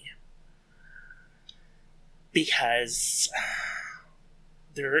quickly. Because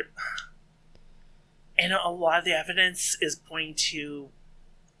there... And a lot of the evidence is pointing to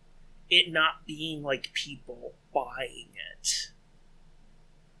it not being, like, people buying it.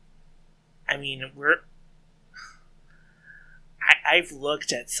 I mean, I've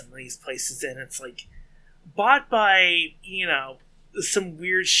looked at some of these places and it's like, bought by, you know, some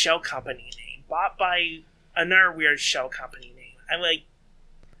weird shell company name. Bought by another weird shell company name. I'm like,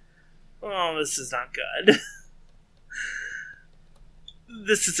 oh, this is not good.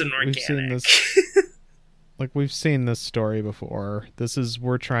 This isn't organic. We've seen this, we've seen this story before.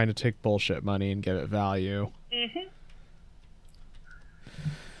 We're trying to take bullshit money and give it value. Mm-hmm.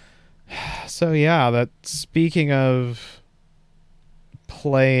 So yeah, speaking of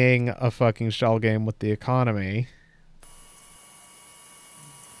playing a fucking shell game with the economy,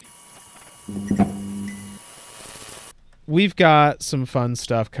 we've got some fun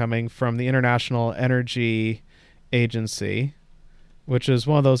stuff coming from the International Energy Agency, which is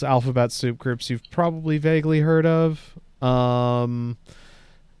one of those alphabet soup groups you've probably vaguely heard of. And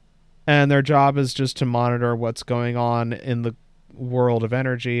their job is just to monitor what's going on in the world of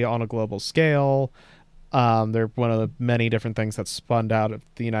energy on a global scale. They're one of the many different things that spun out of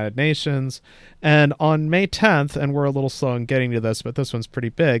the United Nations. And on May 10th, and we're a little slow in getting to this, but this one's pretty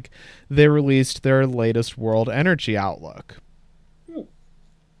big, they released their latest World Energy Outlook.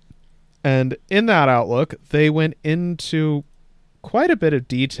 And in that outlook, they went into quite a bit of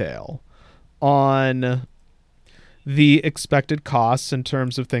detail on the expected costs in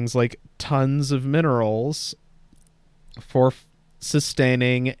terms of things like tons of minerals for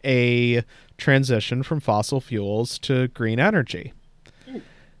sustaining a transition from fossil fuels to green energy.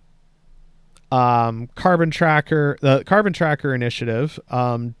 The Carbon Tracker Initiative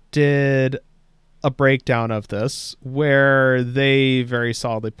did a breakdown of this where they very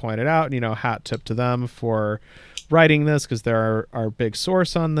solidly pointed out, hat tip to them for writing this because they're our big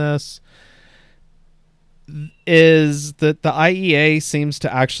source on this, is that the IEA seems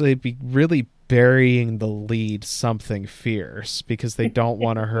to actually be really burying the lead something fierce because they don't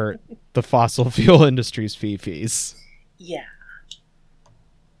want to hurt the fossil fuel industry's fifis. Yeah.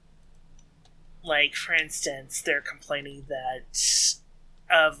 Like, for instance, they're complaining that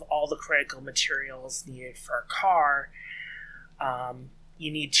of all the critical materials needed for a car, you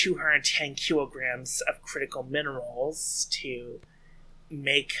need 210 kilograms of critical minerals to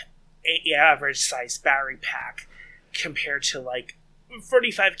make an average size battery pack compared to,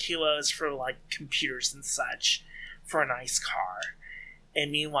 45 kilos for, computers and such for a nice car.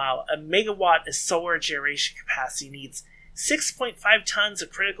 And meanwhile, a megawatt of solar generation capacity needs 6.5 tons of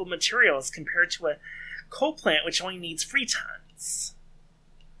critical materials compared to a coal plant which only needs 3 tons.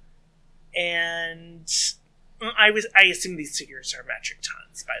 And I assume these figures are metric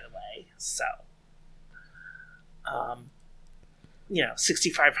tons, by the way. So,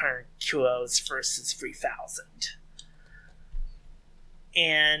 6,500 kilos versus 3,000.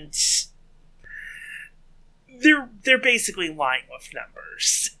 And they're basically lying with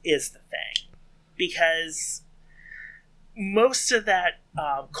numbers, is the thing. Because most of that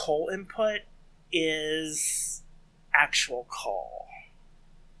coal input is actual coal.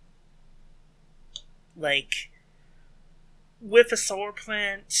 With a solar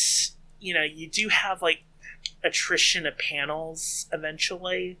plant, you do have, attrition of panels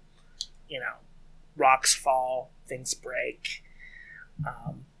eventually. Rocks fall, things break,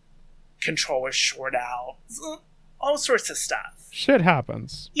 controllers short out, all sorts of stuff. Shit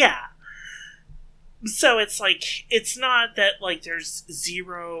happens. Yeah. So it's not that, there's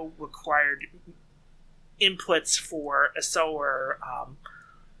zero required inputs for a solar,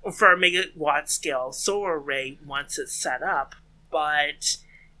 for a megawatt scale solar array once it's set up, but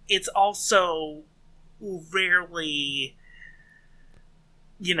it's also rarely,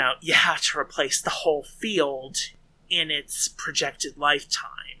 you have to replace the whole field in its projected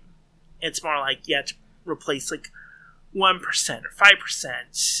lifetime. It's more like you have to replace like 1% or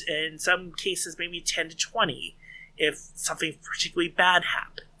 5%, in some cases maybe 10 to 20 if something particularly bad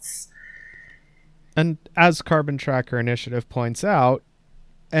happens. And as Carbon Tracker Initiative points out,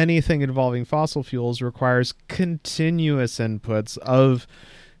 anything involving fossil fuels requires continuous inputs of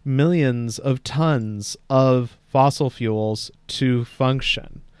millions of tons of fossil fuels to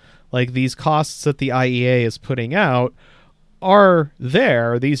function. Like, these costs that the IEA is putting out are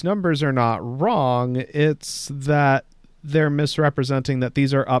there. These numbers are not wrong. It's that they're misrepresenting that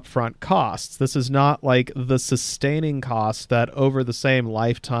these are upfront costs. This is not like the sustaining cost that over the same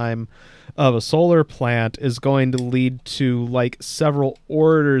lifetime of a solar plant is going to lead to like several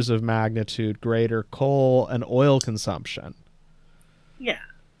orders of magnitude greater coal and oil consumption. Yeah.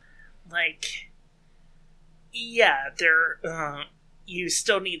 Like, yeah, you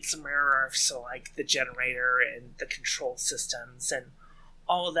still need some rare earths, so like the generator and the control systems and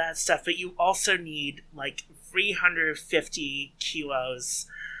all of that stuff, but you also need like 350 kilos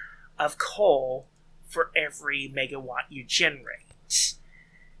of coal for every megawatt you generate.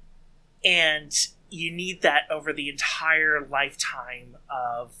 And you need that over the entire lifetime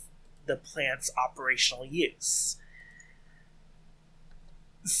of the plant's operational use.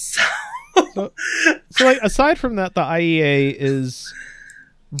 So like, aside from that, the IEA is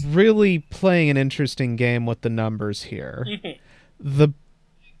really playing an interesting game with the numbers here. The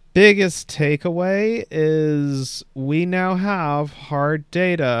biggest takeaway is we now have hard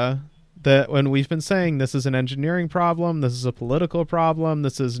data that, when we've been saying this is an engineering problem, this is a political problem,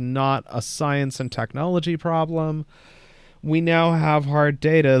 this is not a science and technology problem, we now have hard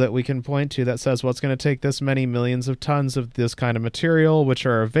data that we can point to that says, well, it's going to take this many millions of tons of this kind of material, which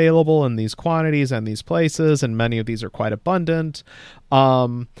are available in these quantities and these places, and many of these are quite abundant.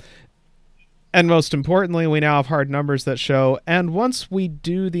 And most importantly, we now have hard numbers that show, and once we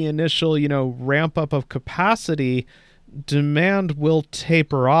do the initial, ramp up of capacity, demand will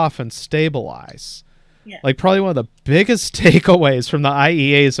taper off and stabilize. Yeah. Like, probably one of the biggest takeaways from the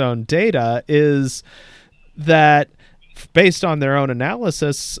IEA's own data is that, based on their own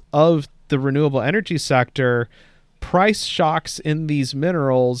analysis of the renewable energy sector, price shocks in these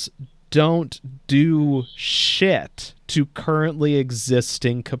minerals don't do shit to currently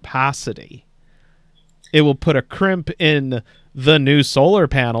existing capacity. It will put a crimp in the new solar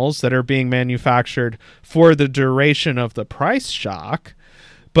panels that are being manufactured for the duration of the price shock,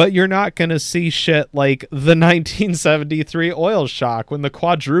 but you're not going to see shit like the 1973 oil shock, when the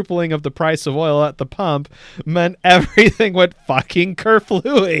quadrupling of the price of oil at the pump meant everything went fucking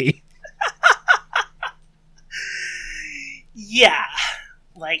kerflooey. Yeah.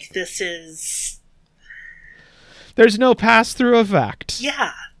 Like, this is... There's no pass-through effect.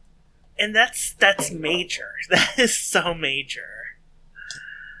 Yeah. And that's major. That is so major.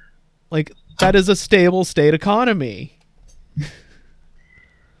 Like, that is a stable state economy.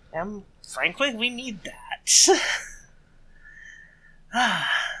 And frankly, we need that.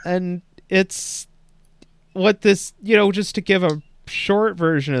 And it's what this, just to give a short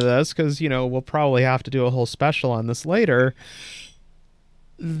version of this, because, we'll probably have to do a whole special on this later.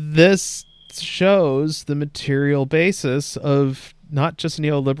 This shows the material basis of not just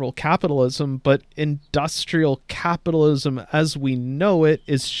neoliberal capitalism, but industrial capitalism as we know it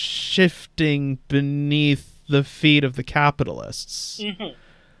is shifting beneath the feet of the capitalists. Mm-hmm.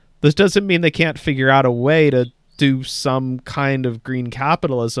 This doesn't mean they can't figure out a way to do some kind of green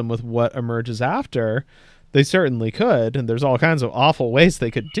capitalism with what emerges after. They certainly could, and there's all kinds of awful ways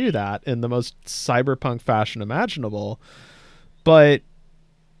they could do that in the most cyberpunk fashion imaginable. But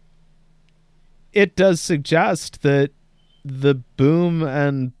it does suggest that the boom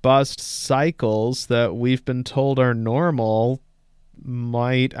and bust cycles that we've been told are normal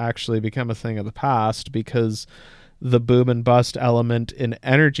might actually become a thing of the past, because the boom and bust element in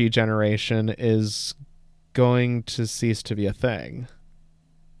energy generation is going to cease to be a thing.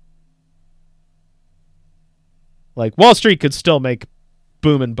 Like, Wall Street could still make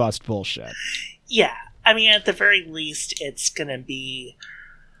boom and bust bullshit. Yeah. I mean, at the very least, it's gonna be,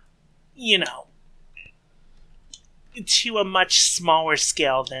 to a much smaller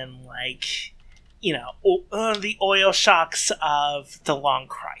scale than, like, the oil shocks of the long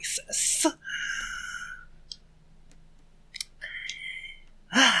crisis.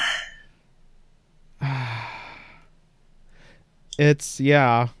 It's,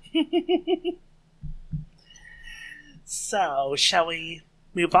 yeah. So, shall we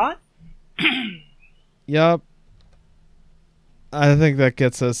move on? Yep. I think that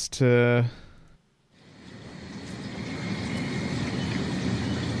gets us to...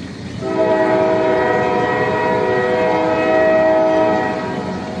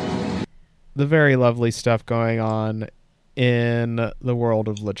 the very lovely stuff going on in the world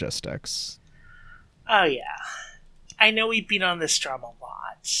of logistics. Oh, yeah. I know we beat on this drum a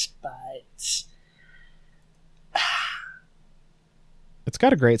lot, but... It's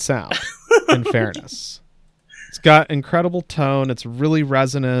got a great sound, in fairness. It's got incredible tone, it's really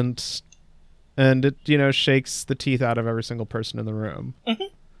resonant, and it, shakes the teeth out of every single person in the room. Mm-hmm.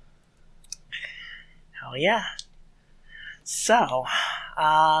 Hell yeah. So,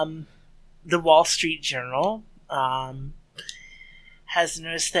 the Wall Street Journal has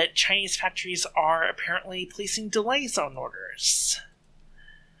noticed that Chinese factories are apparently placing delays on orders.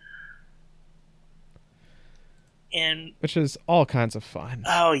 Which is all kinds of fun.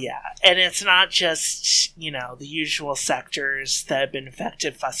 Oh, yeah. And it's not just, the usual sectors that have been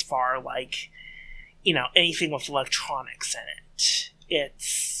affected thus far, like, anything with electronics in it.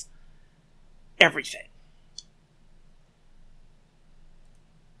 It's everything.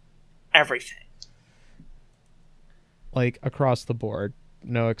 Everything. Like, across the board.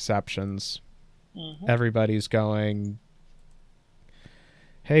 No exceptions. Mm-hmm. Everybody's going,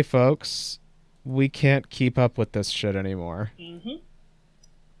 hey, folks, we can't keep up with this shit anymore. Mm-hmm.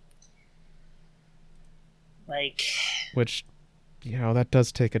 Like... Which, that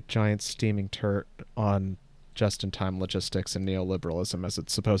does take a giant steaming turd on just-in-time logistics and neoliberalism as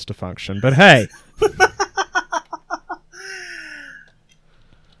it's supposed to function. But hey!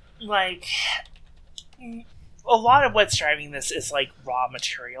 Like... A lot of what's driving this is, like, raw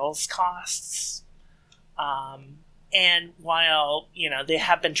materials costs. And while, they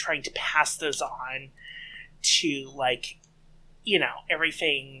have been trying to pass those on to, like,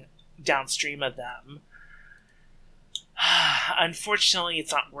 everything downstream of them, unfortunately,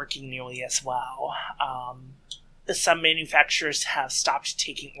 it's not working nearly as well. Some manufacturers have stopped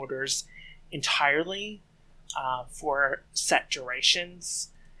taking orders entirely for set durations,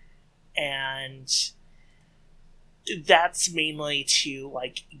 and that's mainly to,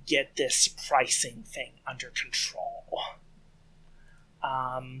 like, get this pricing thing under control.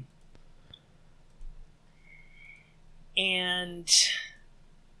 And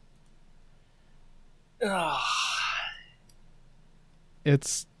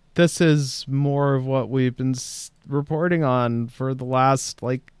this is more of what we've been reporting on for the last,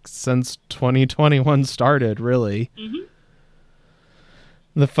 like, since 2021 started, really. Mm-hmm.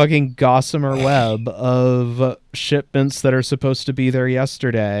 The fucking gossamer web of shipments that are supposed to be there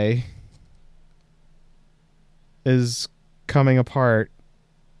yesterday is coming apart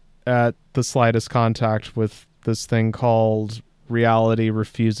at the slightest contact with this thing called reality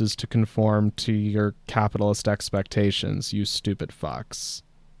refuses to conform to your capitalist expectations, you stupid fucks.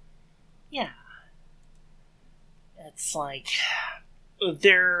 Yeah. It's like,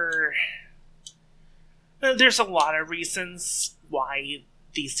 there's a lot of reasons why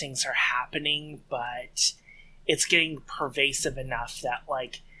these things are happening, but it's getting pervasive enough that,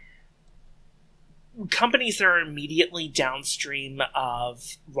 like, companies that are immediately downstream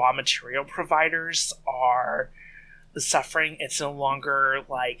of raw material providers are suffering. It's no longer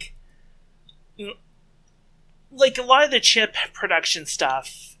like a lot of the chip production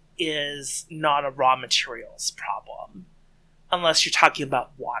stuff is not a raw materials problem, unless you're talking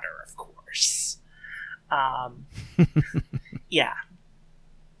about water, of course. Yeah.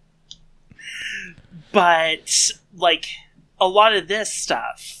 But, like, a lot of this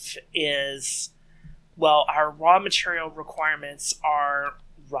stuff is, well, our raw material requirements are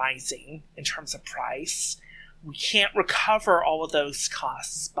rising in terms of price. We can't recover all of those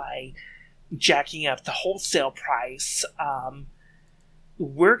costs by jacking up the wholesale price.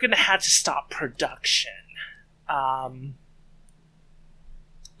 We're going to have to stop production.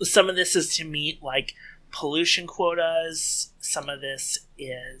 Some of this is to meet, like, pollution quotas. Some of this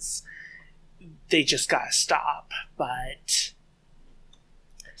is they just gotta stop, but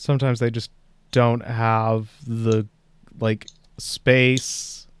sometimes they just don't have the, like,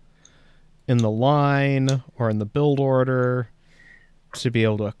 space in the line or in the build order to be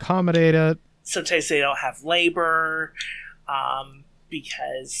able to accommodate it. Sometimes they don't have labor,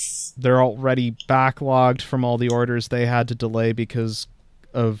 because they're already backlogged from all the orders they had to delay because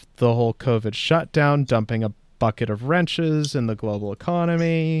of the whole COVID shutdown, dumping a bucket of wrenches in the global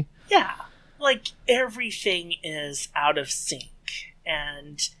economy. Yeah. Like, everything is out of sync,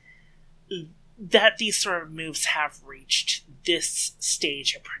 and that these sort of moves have reached this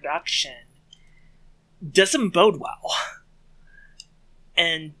stage of production doesn't bode well.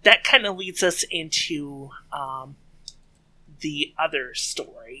 And that kind of leads us into the other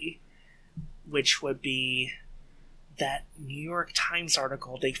story, which would be that New York Times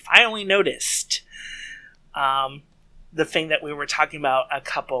article they finally noticed. the thing that we were talking about a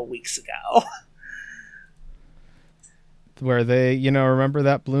couple weeks ago. Where they, remember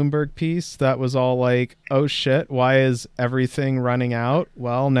that Bloomberg piece that was all like, oh shit, why is everything running out?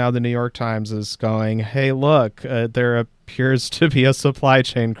 Well, now the New York Times is going, hey, look, there appears to be a supply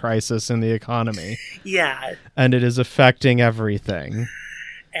chain crisis in the economy. Yeah. And it is affecting everything.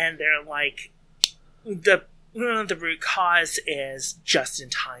 And they're like, the root cause is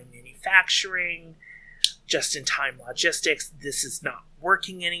just-in-time manufacturing, just-in-time logistics. This is not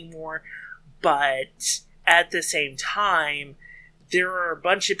working anymore. But at the same time, there are a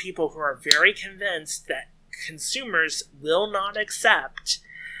bunch of people who are very convinced that consumers will not accept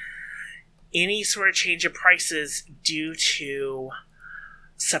any sort of change of prices due to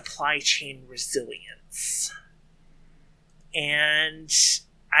supply chain resilience. And,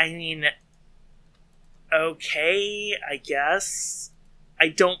 I mean, okay, I guess. I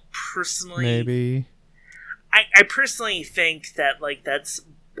don't personally... Maybe. I personally think that, like, that's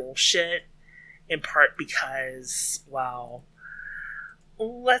bullshit, in part because, well,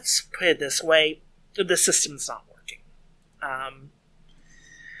 let's put it this way, the system's not working.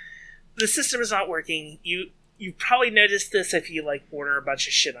 The system is not working. You probably noticed this if you, like, order a bunch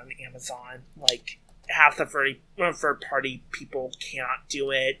of shit on Amazon. Like, half the third-party people cannot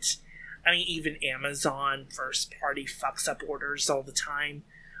do it. I mean, even Amazon first-party fucks up orders all the time.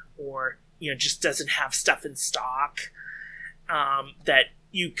 Or, just doesn't have stuff in stock that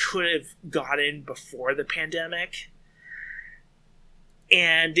you could have gotten before the pandemic.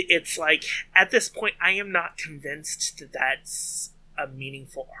 And it's like, at this point, I am not convinced that that's a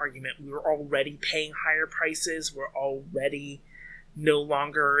meaningful argument. We were already paying higher prices. We're already no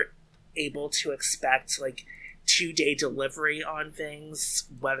longer able to expect, like, 2-day delivery on things.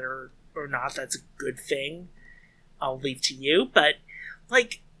 Whether or not that's a good thing, I'll leave to you. But,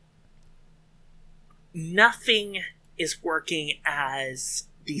 like, nothing is working as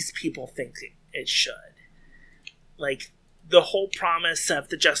these people think it should. Like, the whole promise of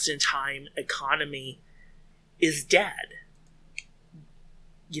the just-in-time economy is dead.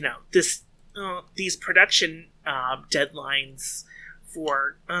 These production deadlines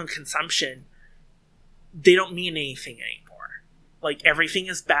for consumption, they don't mean anything anymore. Like, everything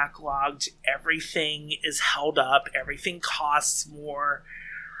is backlogged, everything is held up, everything costs more.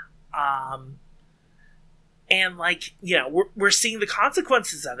 And, like, we're seeing the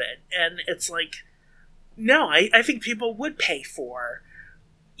consequences of it. And it's like, no, I think people would pay for,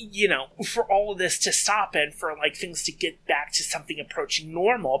 for all of this to stop and for, like, things to get back to something approaching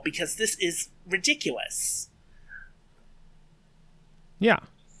normal, because this is ridiculous. Yeah.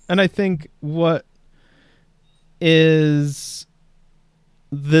 And I think what is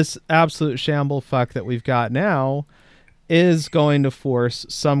this absolute shamble fuck that we've got now is going to force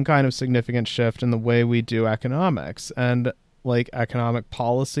some kind of significant shift in the way we do economics and, like, economic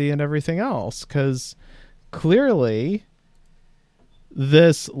policy and everything else. Because clearly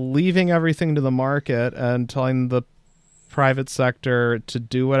this leaving everything to the market and telling the private sector to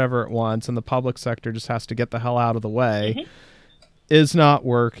do whatever it wants and the public sector just has to get the hell out of the way is not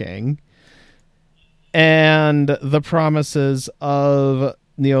working. And the promises of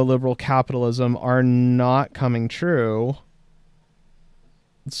neoliberal capitalism are not coming true.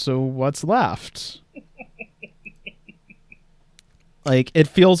 So what's left? Like, it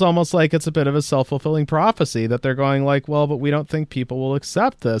feels almost like it's a bit of a self-fulfilling prophecy that they're going like, well, but we don't think people will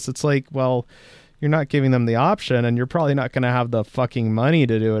accept this. It's like, well, you're not giving them the option, and you're probably not going to have the fucking money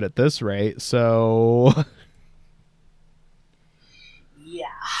to do it at this rate. So yeah,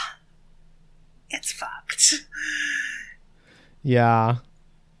 it's fucked. Yeah.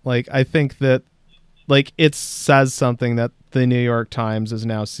 Like, I think that, like, it says something that the New York Times is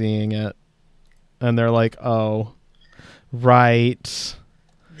now seeing it. And they're like, oh, right.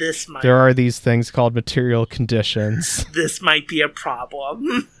 There are these things called material conditions. This might be a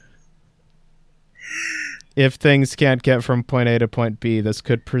problem. If things can't get from point A to point B, this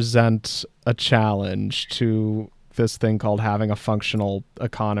could present a challenge to this thing called having a functional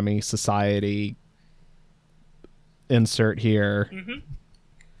economy, society. Insert here. Mm-hmm.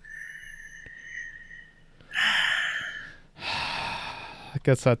 I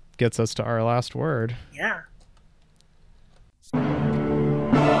guess that gets us to our last word. Yeah.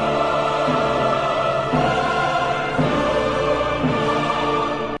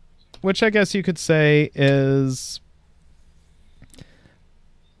 Which I guess you could say is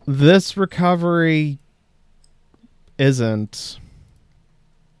this recovery isn't.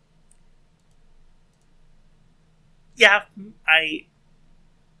 Yeah, I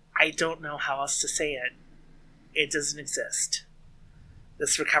don't know how else to say it. It doesn't exist.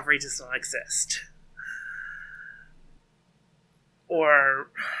 This recovery does not exist. Or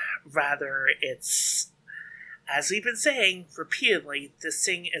rather, it's, as we've been saying repeatedly, this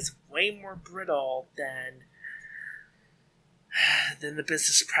thing is way more brittle than the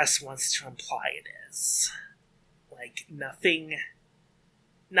business press wants to imply it is. Like, nothing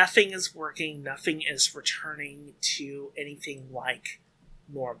is working, nothing is returning to anything like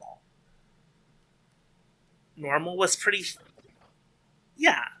normal. Normal was pretty...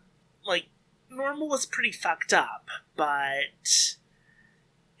 Yeah, like, normal was pretty fucked up, but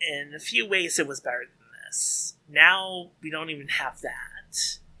in a few ways it was better than this. Now, we don't even have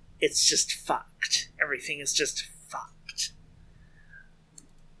that. It's just fucked. Everything is just fucked.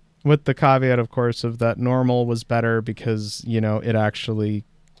 With the caveat, of course, of that normal was better because, you know, it actually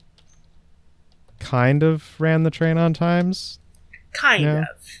kind of ran the train on times. Kind of,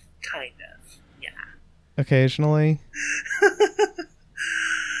 yeah. Occasionally.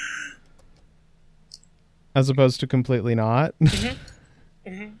 As opposed to completely not. Mm-hmm.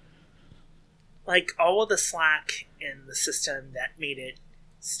 Mm-hmm. Like, all of the slack in the system that made it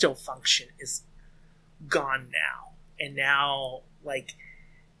still function is gone now. And now, like,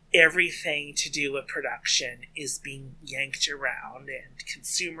 everything to do with production is being yanked around, and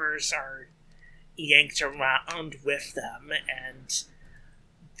consumers are yanked around with them, and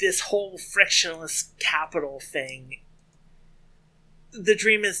this whole frictionless capital thing, the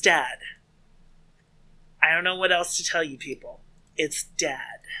dream is dead. I don't know what else to tell you people. It's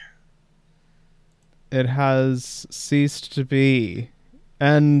dead. It has ceased to be.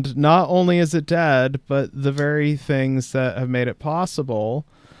 And not only is it dead, but the very things that have made it possible,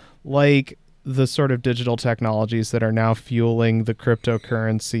 like the sort of digital technologies that are now fueling the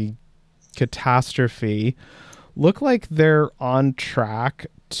cryptocurrency catastrophe, look like they're on track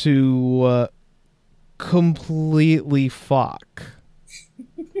to completely fuck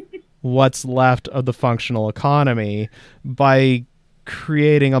what's left of the functional economy by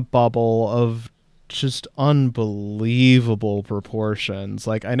creating a bubble of just unbelievable proportions.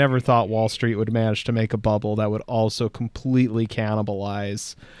 Like, I never thought Wall Street would manage to make a bubble that would also completely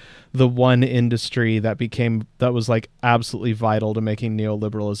cannibalize the one industry that was like absolutely vital to making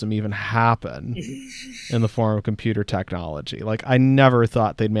neoliberalism even happen in the form of computer technology. Like, I never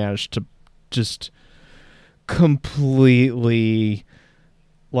thought they'd manage to just completely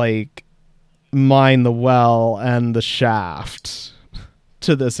like mine the well and the shaft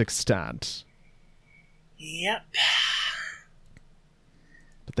to this extent. Yep.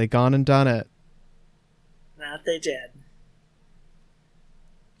 But they gone and done it. That they did.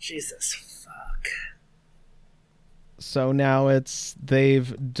 Jesus fuck. So now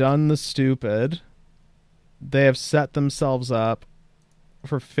they've done the stupid. They have set themselves up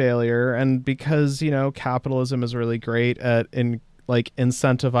for failure, and because, you know, capitalism is really great at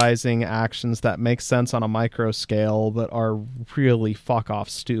incentivizing actions that make sense on a micro scale but are really fuck off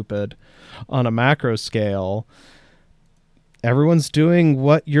stupid on a macro scale, everyone's doing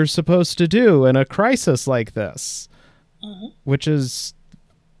what you're supposed to do in a crisis like this, which is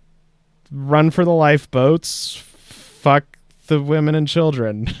run for the lifeboats, fuck the women and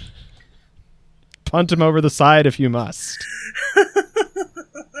children, punt them over the side if you must.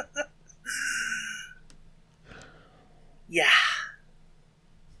 Yeah.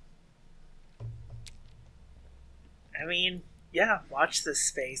 I mean, yeah, watch this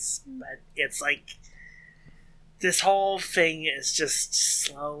space, but it's like this whole thing is just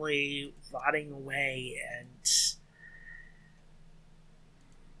slowly rotting away, and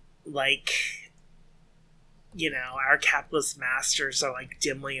like, you know, our capitalist masters are like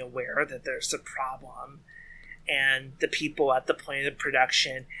dimly aware that there's a problem, and the people at the point of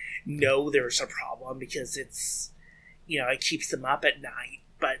production know there's a problem because it's, you know, it keeps them up at night,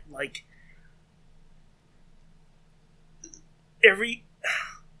 but like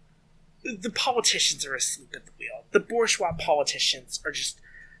the politicians are asleep at the wheel. The bourgeois politicians are just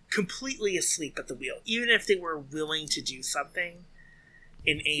completely asleep at the wheel. Even if they were willing to do something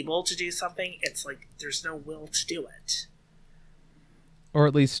and able to do something, it's like there's no will to do it. Or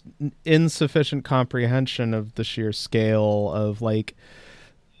at least insufficient comprehension of the sheer scale of, like,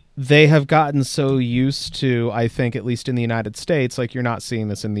 they have gotten so used to, I think, at least in the United States, like, you're not seeing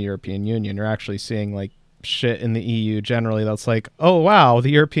this in the European Union. You're actually seeing, like, shit in the EU generally that's like, oh wow,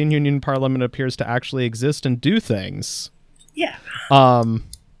 the European Union Parliament appears to actually exist and do things. Yeah.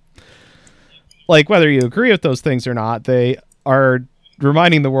 Like, whether you agree with those things or not, they are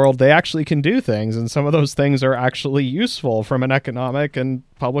reminding the world they actually can do things, and some of those things are actually useful from an economic and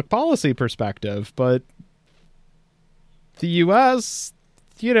public policy perspective. But the US,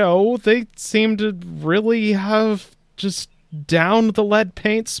 you know, they seem to really have just downed the lead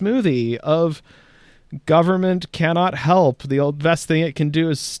paint smoothie of government cannot help. The old best thing it can do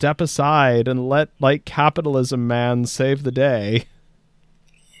is step aside and let, like, capitalism man save the day.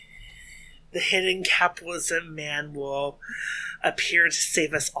 The hidden capitalism man will appear to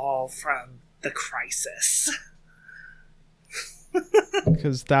save us all from the crisis.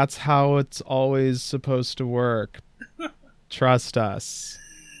 Because that's how it's always supposed to work. Trust us.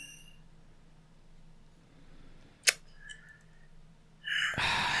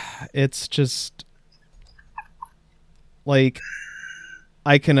 It's just, like,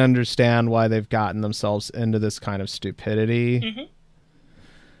 I can understand why they've gotten themselves into this kind of stupidity. Mm-hmm.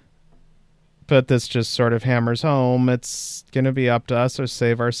 But this just sort of hammers home it's going to be up to us or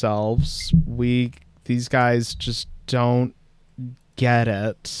save ourselves. These guys just don't get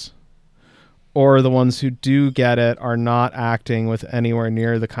it. Or the ones who do get it are not acting with anywhere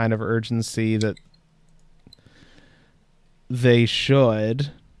near the kind of urgency that they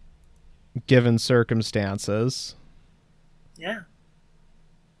should, given circumstances. Yeah.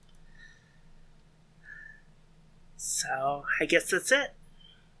 So, I guess that's it.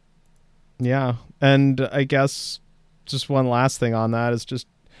 Yeah. And I guess just one last thing on that is just,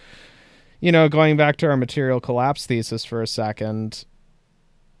 going back to our material collapse thesis for a second,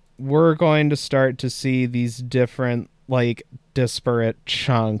 we're going to start to see these different, like, disparate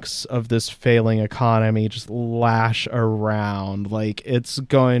chunks of this failing economy just lash around. Like, it's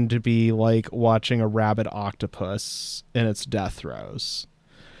going to be like watching a rabid octopus in its death throes.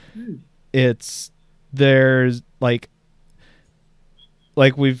 There's like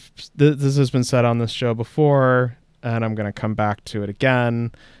this has been said on this show before, and I'm going to come back to it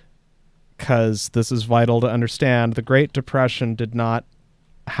again because this is vital to understand. The Great Depression did not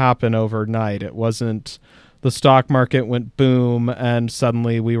happen overnight. It wasn't the stock market went boom and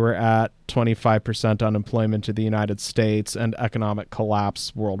suddenly we were at 25% unemployment in the United States and economic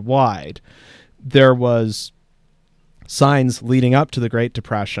collapse worldwide. There was signs leading up to the Great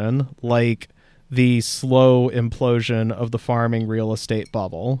Depression, like the slow implosion of the farming real estate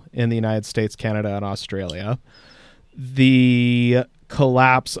bubble in the United States, Canada, and Australia, the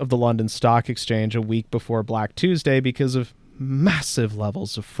collapse of the London Stock Exchange a week before Black Tuesday because of massive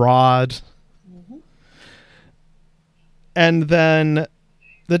levels of fraud. Mm-hmm. And then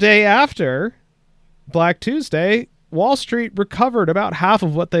the day after Black Tuesday, Wall Street recovered about half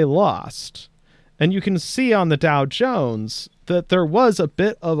of what they lost. And you can see on the Dow Jones that there was a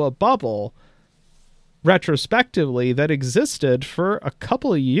bit of a bubble retrospectively that existed for a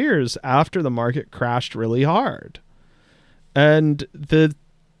couple of years after the market crashed really hard. And the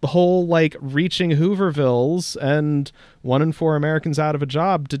whole, like, reaching Hoovervilles and 1 in 4 Americans out of a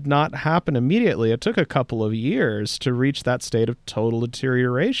job did not happen immediately. It took a couple of years to reach that state of total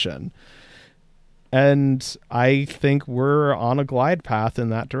deterioration. And I think we're on a glide path in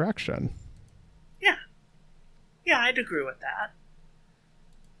that direction. Yeah, I'd agree with that.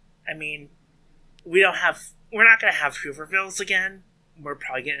 I mean, we're not going to have Hoovervilles again. We're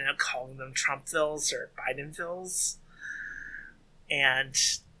probably going to end up calling them Trumpvilles or Bidenvilles. And,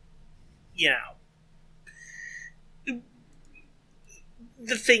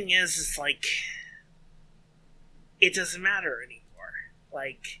 the thing is like, it doesn't matter anymore.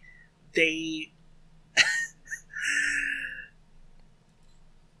 Like, they...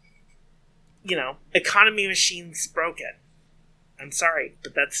 economy machine's broken. I'm sorry,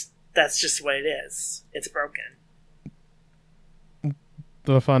 but that's just what it is. It's broken.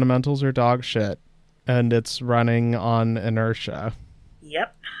 The fundamentals are dog shit, and it's running on inertia.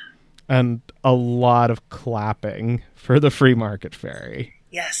 Yep. And a lot of clapping for the free market fairy.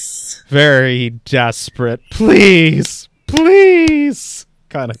 Yes. Very desperate. Please, please,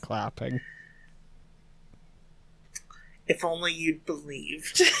 kind of clapping. If only you'd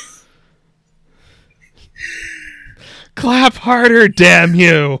believed. Clap harder, damn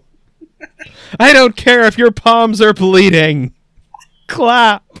you! I don't care if your palms are bleeding.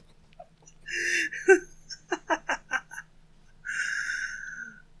 Clap.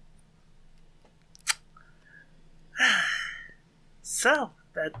 So,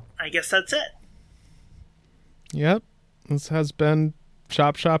 I guess that's it. Yep. This has been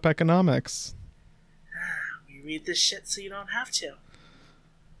Chop Shop Economics. We read this shit so you don't have to.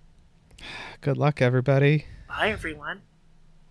 Good luck, everybody. Bye, everyone.